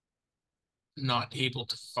not able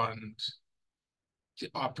to fund the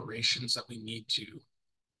operations that we need to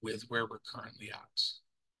with where we're currently at.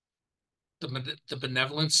 The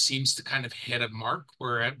benevolence seems to kind of hit a mark.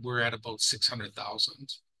 We're at about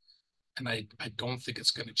 600,000, and I don't think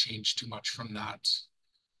it's going to change too much from that.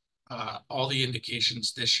 All the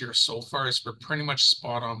indications this year so far is we're pretty much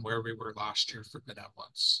spot on where we were last year for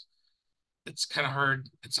benevolence. It's kind of hard.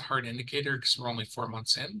 It's a hard indicator because we're only 4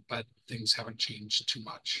 months in, but things haven't changed too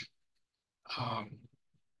much.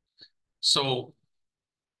 So,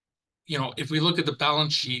 you know, if we look at the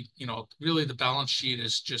balance sheet, you know, really the balance sheet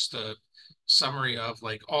is just a summary of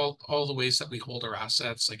like all the ways that we hold our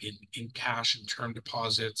assets, like in cash and term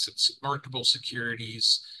deposits, it's marketable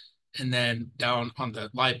securities. And then down on the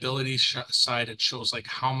liability side, it shows like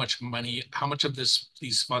how much money, how much of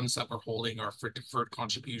these funds that we're holding are for deferred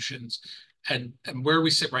contributions. And where we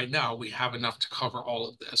sit right now, we have enough to cover all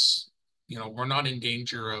of this. You know, we're not in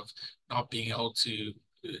danger of not being able to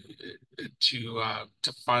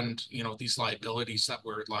fund, you know, these liabilities that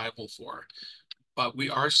we're liable for. But we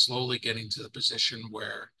are slowly getting to the position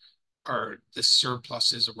where the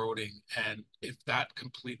surplus is eroding, and if that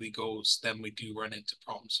completely goes, then we do run into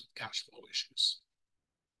problems with cash flow issues.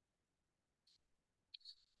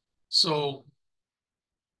 So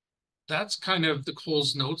that's kind of the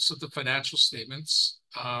Cole's notes of the financial statements.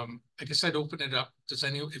 I guess I'd open it up.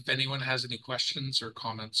 If anyone has any questions or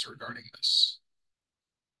comments regarding this.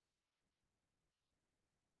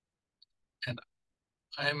 And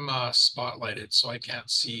I'm spotlighted, so I can't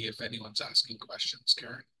see if anyone's asking questions,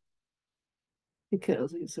 Karen.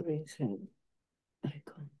 Because he's raised hand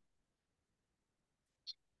icon.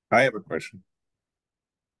 I have a question.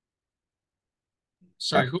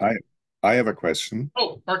 Sorry, who? I have a question.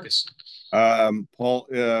 Oh, Marcus. Paul,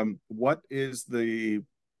 what is the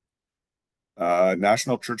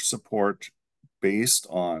National Church support based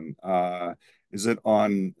on? Is it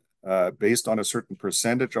on based on a certain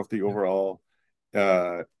percentage of the overall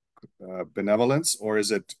benevolence, or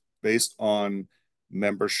is it based on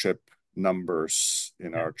membership numbers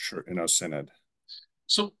in our church, in our synod?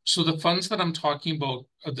 So the funds that I'm talking about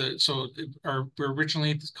were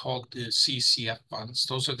originally called the CCF funds.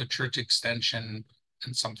 Those are the Church Extension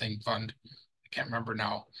and something fund. I can't remember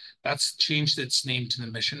now. That's changed its name to the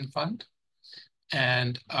Mission Fund.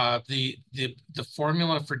 And the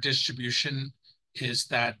formula for distribution is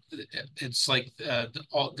that it's like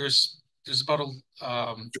there's about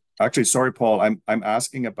a Actually, sorry, Paul, I'm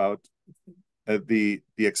asking about the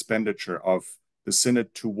expenditure of the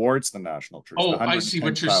synod towards the national church. Oh, I see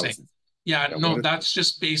what you're saying. Yeah, no, that's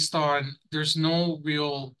just based on, there's no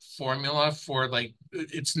real formula for like,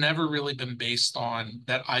 it's never really been based on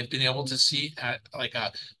that I've been able to see at like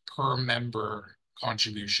a per member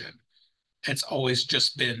contribution. It's always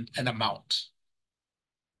just been an amount.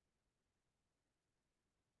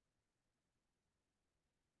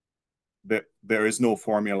 There is no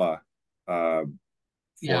formula for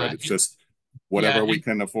it. It's just whatever we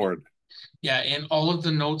can afford. Yeah, and all of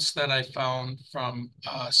the notes that I found from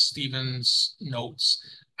Stephen's notes,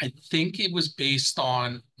 I think it was based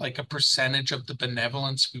on like a percentage of the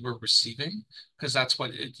benevolence we were receiving, because that's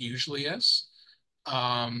what it usually is.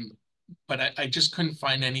 But I just couldn't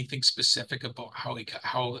find anything specific about how it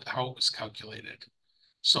was calculated.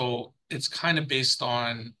 So it's kind of based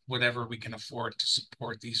on whatever we can afford to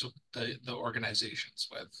support the organizations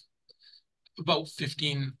with. About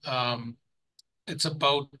 15, it's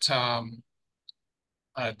about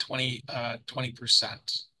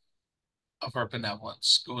 20% of our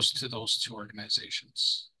benevolence goes to those two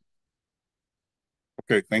organizations.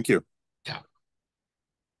 Okay, thank you. Yeah.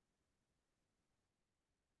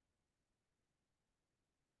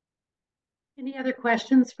 Any other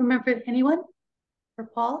questions from anyone for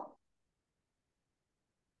Paul?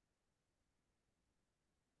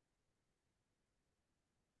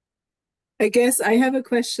 I guess I have a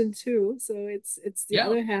question too. So it's the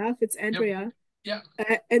other half. It's Andrea. Yeah.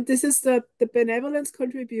 And this is the benevolence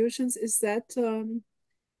contributions. Is that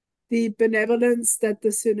the benevolence that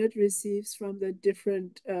the Synod receives from the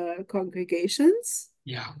different congregations?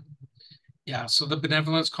 Yeah. Yeah. So the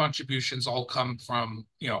benevolence contributions all come from,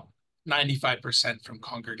 95% from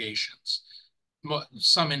congregations.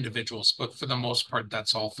 Some individuals, but for the most part,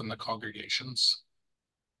 that's all from the congregations.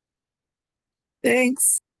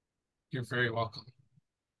 Thanks. You're very welcome.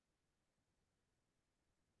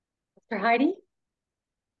 Mr. Heidi?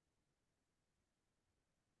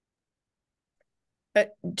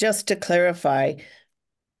 Just to clarify,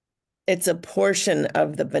 it's a portion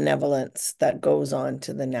of the benevolence that goes on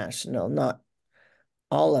to the national, not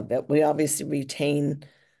all of it. We obviously retain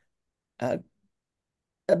a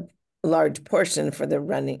large portion for the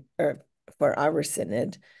running or for our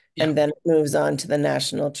synod, and then it moves on to the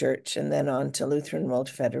national church and then on to Lutheran World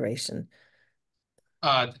Federation.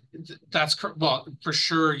 That's correct. Well, for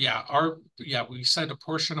sure. Yeah. We send a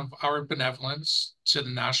portion of our benevolence to the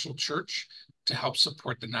national church to help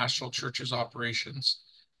support the national church's operations.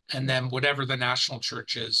 And then whatever the national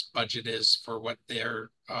church's budget is for what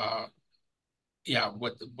their,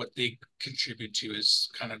 what they contribute to is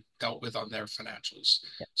kind of dealt with on their financials.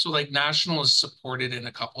 Yeah. So like national is supported in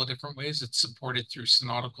a couple of different ways. It's supported through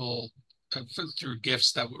synodical, through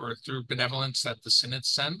gifts or through benevolence that the synods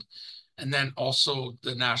send. And then also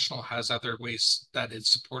the national has other ways that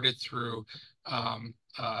it's supported through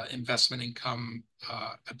investment income.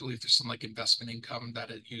 I believe there's some like investment income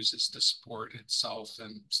that it uses to support itself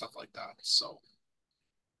and stuff like that. So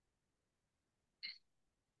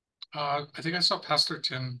I think I saw Pastor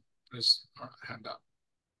Tim put his hand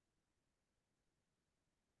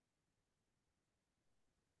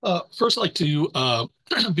up. First, I'd like to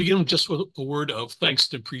begin just with a word of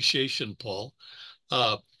thanks and appreciation, Paul.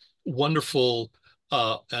 Wonderful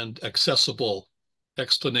and accessible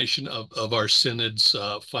explanation of our synod's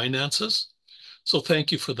finances. So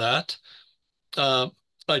thank you for that. I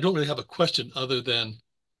don't really have a question other than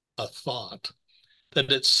a thought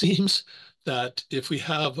that it seems that if we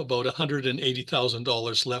have about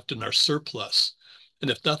 $180,000 left in our surplus, and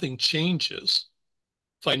if nothing changes,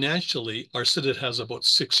 financially, our synod has about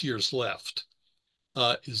 6 years left.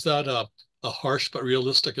 Is that a harsh but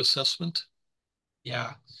realistic assessment?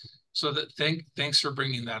 Yeah. So thanks for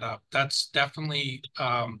bringing that up. That's definitely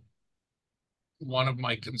one of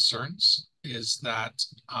my concerns is that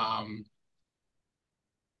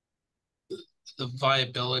the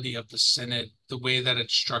viability of the synod, the way that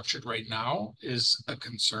it's structured right now, is a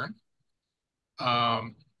concern.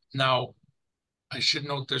 Now, I should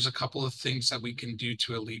note there's a couple of things that we can do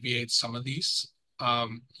to alleviate some of these.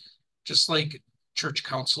 Just like Church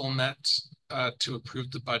Council met to approve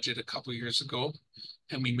the budget a couple of years ago,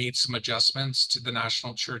 and we made some adjustments to the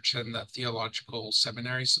National Church and the Theological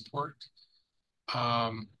Seminary support.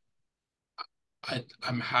 I'm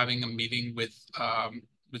having a meeting with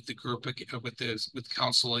the group, with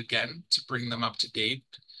council again, to bring them up to date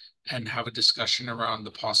and have a discussion around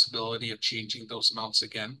the possibility of changing those amounts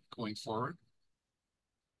again going forward.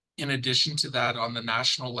 In addition to that, on the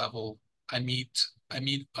national level, I meet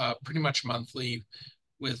pretty much monthly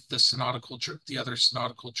with the other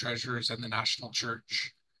synodical treasurers and the national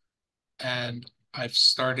church. And I've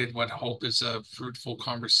started what I hope is a fruitful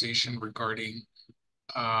conversation regarding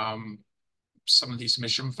some of these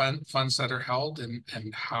mission funds that are held and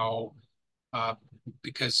how,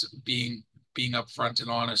 because being upfront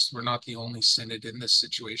and honest, we're not the only synod in this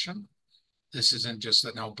situation. This isn't just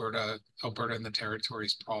an Alberta and the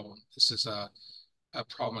territories problem. This is a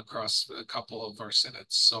problem across a couple of our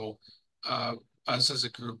synods. So us as a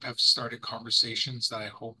group have started conversations that I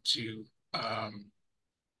hope to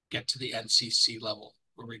get to the NCC level,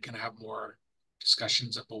 where we can have more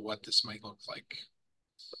discussions about what this might look like.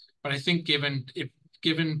 But I think given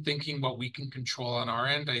thinking what we can control on our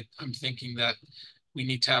end, I'm thinking that we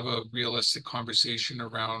need to have a realistic conversation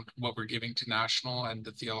around what we're giving to national and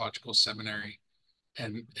the theological seminary,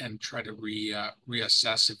 and try to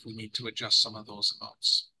reassess if we need to adjust some of those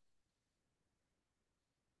amounts.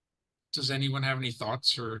 Does anyone have any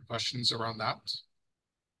thoughts or questions around that?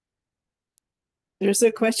 There's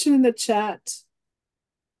a question in the chat.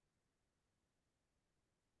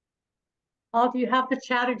 Paul, do you have the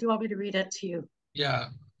chat, or do you want me to read it to you? Yeah.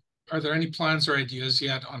 Are there any plans or ideas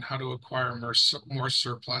yet on how to acquire more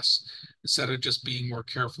surplus instead of just being more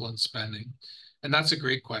careful in spending? And that's a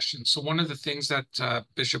great question. So one of the things that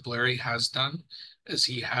Bishop Larry has done is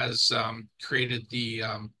he has created the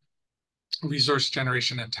Resource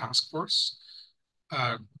Generation and Task Force.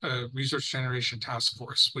 Resource Generation Task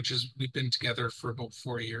Force, which is, we've been together for about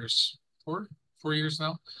 4 years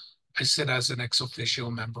now. I sit as an ex officio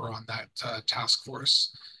member on that task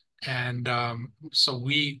force. And so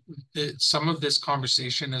some of this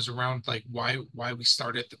conversation is around like why we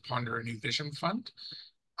started the Ponder a New Vision Fund.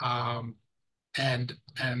 So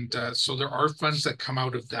there are funds that come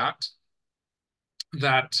out of that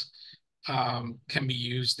can be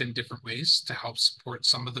used in different ways to help support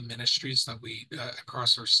some of the ministries that we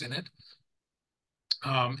across our synod.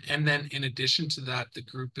 And then in addition to that, the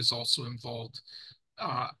group is also involved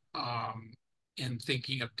in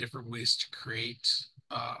thinking of different ways to create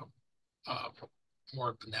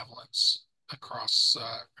more benevolence across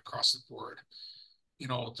the board. You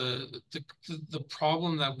know, the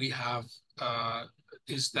problem that we have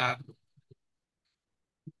is that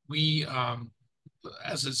we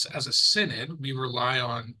as a synod, we rely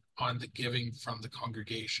on the giving from the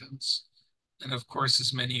congregations. And of course,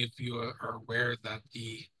 as many of you are aware, that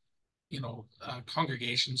the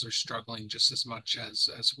congregations are struggling just as much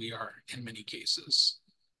as we are in many cases.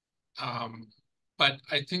 But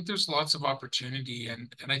I think there's lots of opportunity,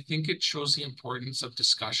 and I think it shows the importance of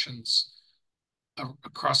discussions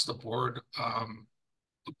across the board,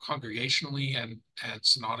 congregationally and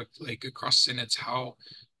synodic, like across synods. How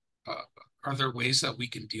are there ways that we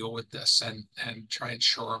can deal with this and try and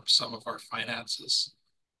shore up some of our finances?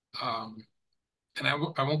 And I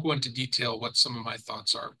won't go into detail what some of my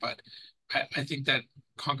thoughts are, but I think that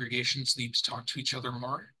congregations need to talk to each other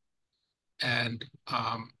more. And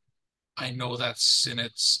I know that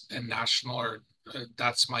synods and national are,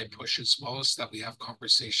 that's my push as well, is that we have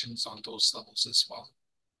conversations on those levels as well.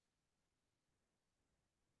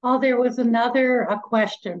 Oh, there was another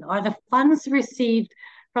question. Are the funds received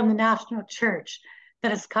from the National Church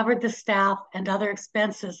that has covered the staff and other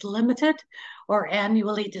expenses limited or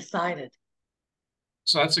annually decided?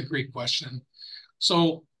 So that's a great question.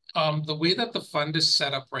 So the way that the fund is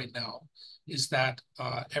set up right now is that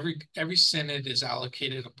every synod is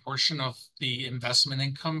allocated a portion of the investment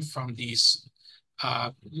income from these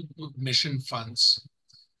mission funds.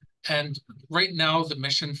 And right now, the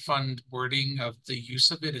mission fund wording of the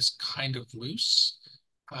use of it is kind of loose.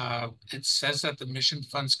 It says that the mission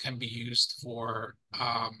funds can be used for,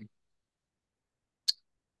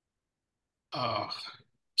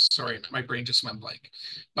 sorry, my brain just went blank.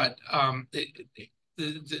 But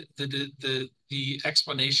the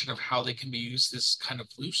explanation of how they can be used is kind of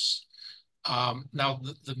loose. Now,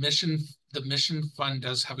 the mission fund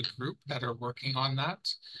does have a group that are working on that.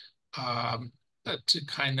 To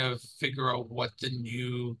kind of figure out what the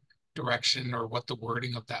new direction or what the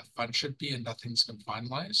wording of that fund should be, and nothing's been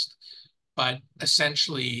finalized. But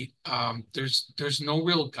essentially, there's no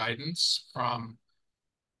real guidance from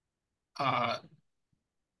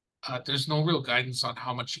there's no real guidance on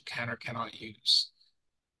how much you can or cannot use.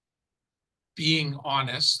 Being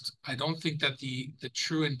honest, I don't think that the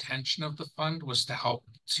true intention of the fund was to help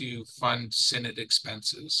to fund synod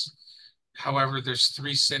expenses. However, there's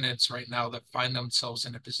 3 synods right now that find themselves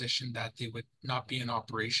in a position that they would not be in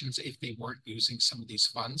operations if they weren't using some of these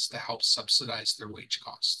funds to help subsidize their wage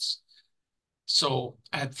costs. So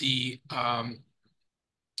at the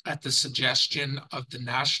suggestion of the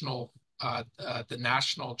national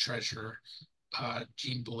treasurer,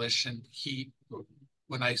 Jean Bullish, and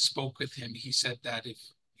when I spoke with him, he said that if,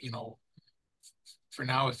 for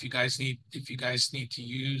now, if you guys need to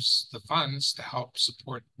use the funds to help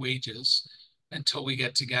support wages until we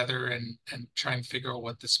get together and try and figure out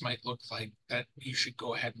what this might look like, that you should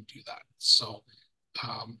go ahead and do that. So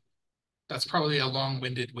that's probably a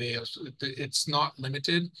long-winded way of, it's not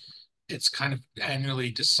limited. It's kind of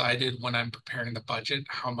annually decided when I'm preparing the budget,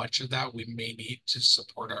 how much of that we may need to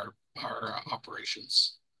support our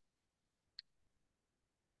operations.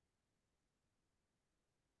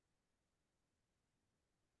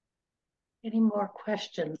 Any more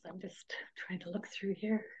questions? I'm just trying to look through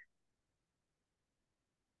here.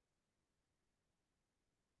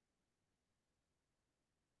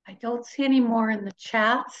 I don't see any more in the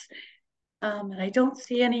chats, and I don't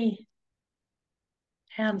see any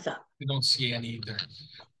hands up. I don't see any either.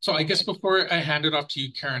 So I guess before I hand it off to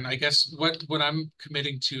you, Karen, I guess what I'm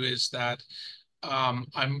committing to is that I'm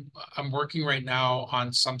working right now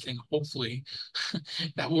on something, hopefully,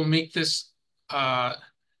 that will make this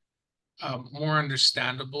more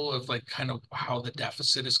understandable of like kind of how the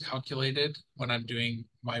deficit is calculated when I'm doing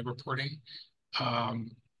my reporting.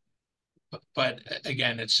 But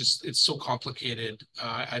again, it's so complicated.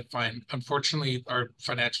 I find, unfortunately, our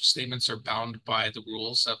financial statements are bound by the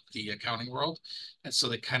rules of the accounting world. And so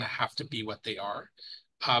they kind of have to be what they are.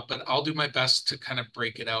 But I'll do my best to kind of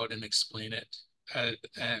break it out and explain it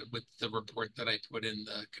with the report that I put in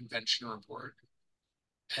the convention report.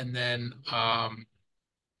 And then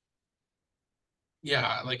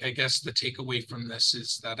yeah, like I guess the takeaway from this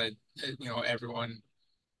is that everyone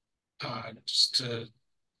just to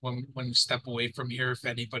when we step away from here, if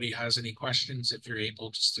anybody has any questions, if you're able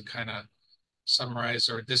just to kind of summarize,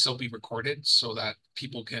 or this will be recorded so that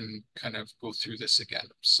people can kind of go through this again.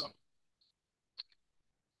 So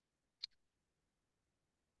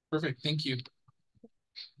perfect. Thank you.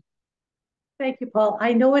 Thank you, Paul.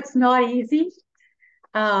 I know it's not easy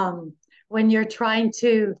when you're trying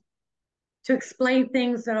to explain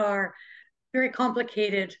things that are very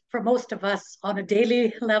complicated for most of us on a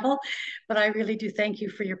daily level, but I really do thank you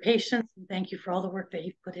for your patience and thank you for all the work that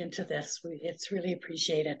you've put into this. It's really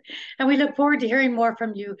appreciated. And we look forward to hearing more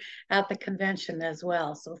from you at the convention as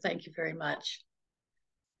well. So thank you very much.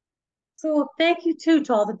 So thank you too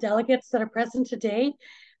to all the delegates that are present today,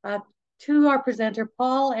 to our presenter,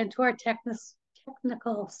 Paul, and to our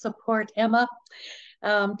technical support, Emma.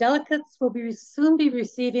 Delegates will soon be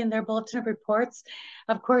receiving their bulletin of reports.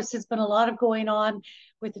 Of course, there's been a lot of going on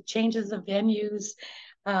with the changes of venues.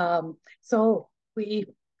 So we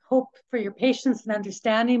hope for your patience and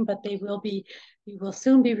understanding, but you will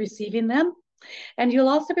soon be receiving them. And you'll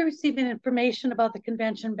also be receiving information about the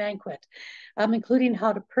convention banquet, including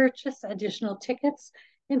how to purchase additional tickets,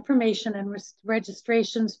 information and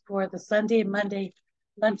registrations for the Sunday and Monday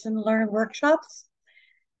Lunch and Learn workshops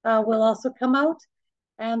will also come out.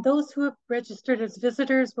 And those who have registered as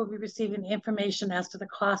visitors will be receiving information as to the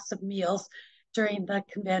costs of meals during the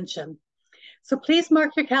convention. So please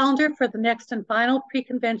mark your calendar for the next and final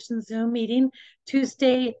pre-convention Zoom meeting,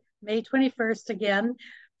 Tuesday, May 21st, again,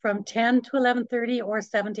 from 10 to 11:30 or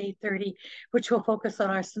 7 to 8:30, which will focus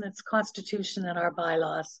on our Synod's constitution and our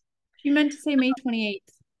bylaws. You meant to say May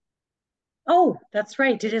 28th. Oh, that's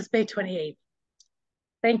right. It is May 28th.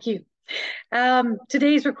 Thank you.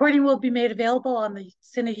 Today's recording will be made available on the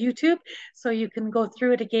Synod YouTube, so you can go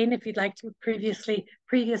through it again if you'd like to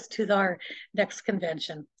previous to our next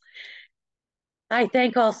convention. I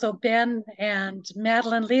thank also Ben and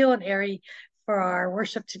Madeline, Leo, and Ari for our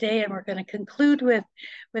worship today, and we're going to conclude with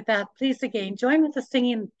that. Please again, join with the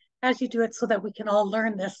singing as you do it so that we can all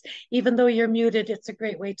learn this. Even though you're muted, it's a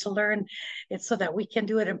great way to learn it so that we can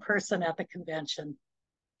do it in person at the convention.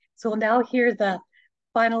 So we'll now hear the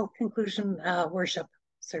final conclusion worship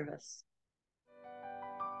service.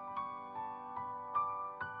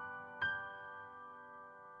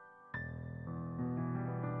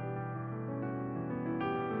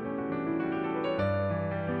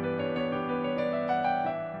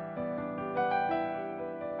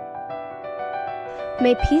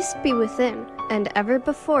 May peace be within and ever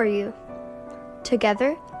before you.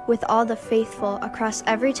 Together, with all the faithful across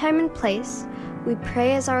every time and place, we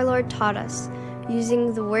pray as our Lord taught us,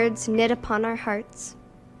 using the words knit upon our hearts.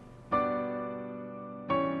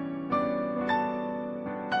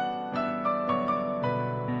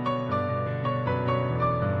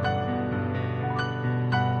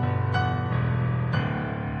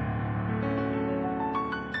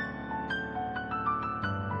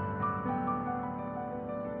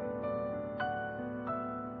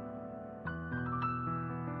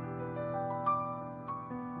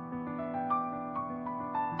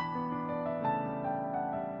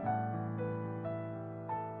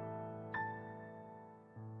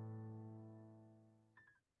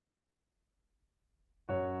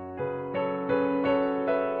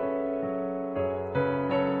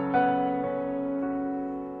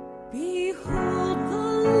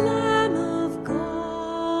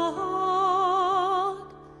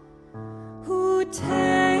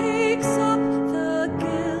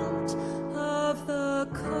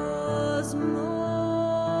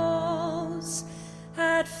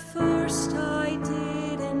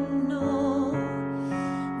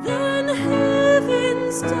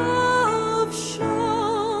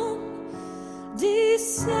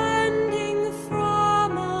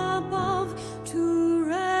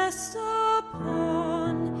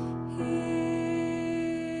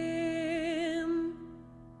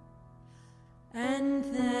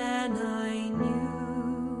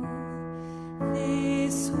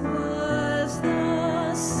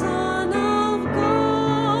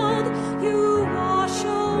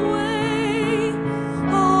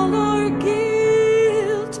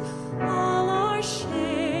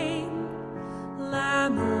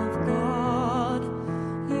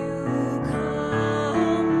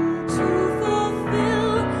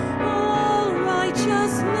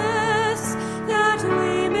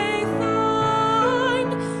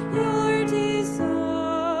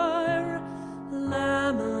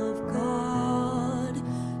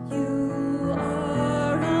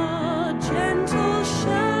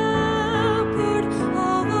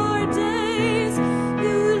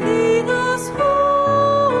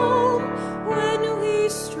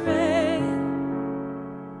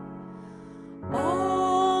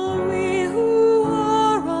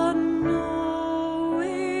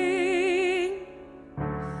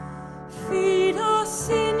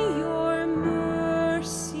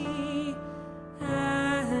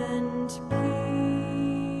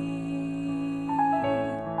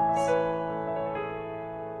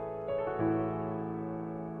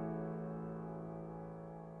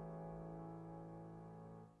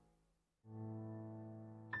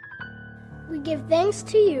 Thanks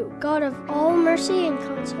to you, God of all mercy and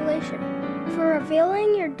consolation, for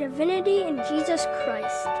revealing your divinity in Jesus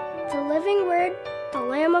Christ, the living Word, the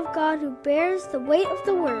Lamb of God who bears the weight of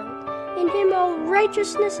the world. In him all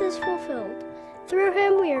righteousness is fulfilled. Through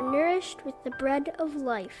him we are nourished with the bread of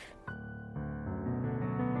life.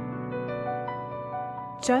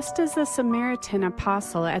 Just as the Samaritan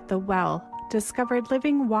apostle at the well discovered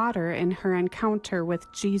living water in her encounter with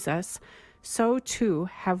Jesus, so too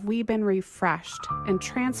have we been refreshed and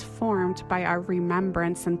transformed by our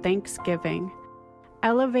remembrance and thanksgiving.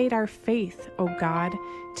 Elevate our faith, O God,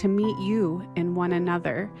 to meet you in one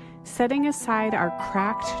another, setting aside our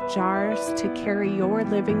cracked jars to carry your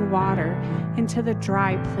living water into the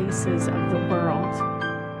dry places of the world.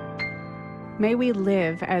 May we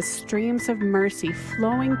live as streams of mercy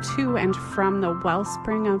flowing to and from the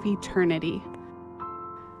wellspring of eternity.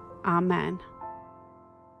 Amen.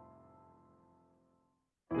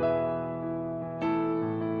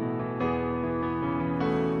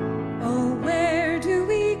 Oh, where do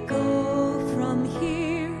we go from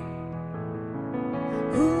here?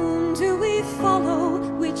 Whom do we follow?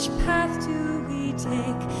 Which path do we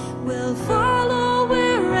take? We'll follow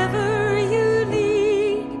wherever you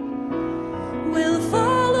lead. We'll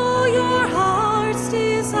follow your heart's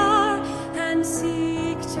desire and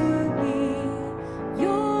seek to be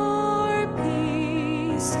your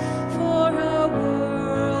peace for a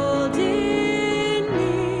world in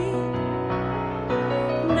need.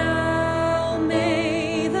 Now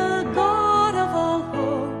may the God of all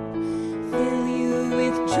hope fill you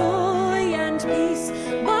with joy and peace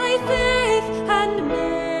by faith, and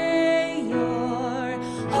may your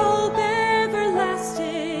hope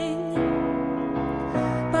everlasting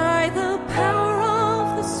by the power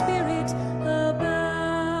of the Spirit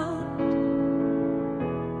abound.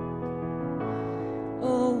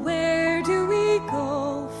 Oh, where do we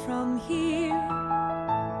go from here?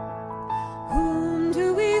 Whom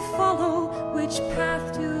do we follow? Which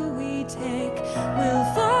path do we take? We'll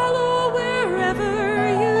follow wherever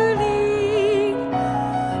you lead.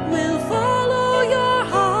 We'll follow your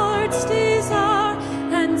heart's desire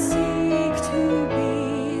and seek to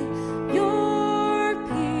be your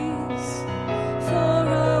peace for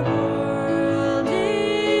a world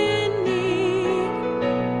in need.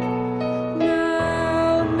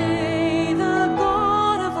 Now may the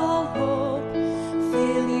God of all hope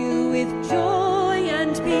fill you with joy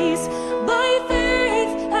and peace by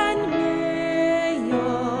faith, and may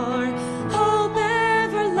your hope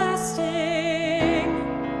everlasting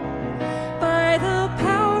by the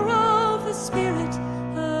power of the Spirit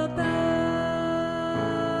abound.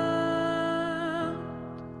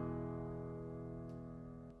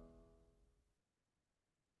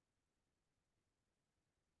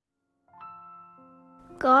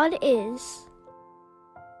 God is,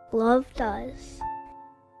 love does.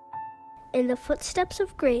 In the footsteps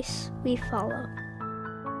of grace we follow.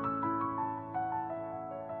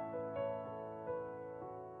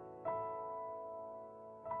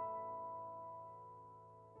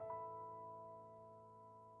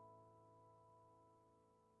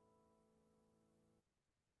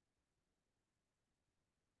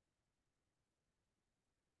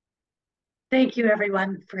 Thank you,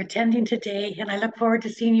 everyone, for attending today, and I look forward to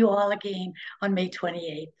seeing you all again on May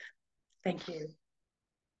 28th. Thank you.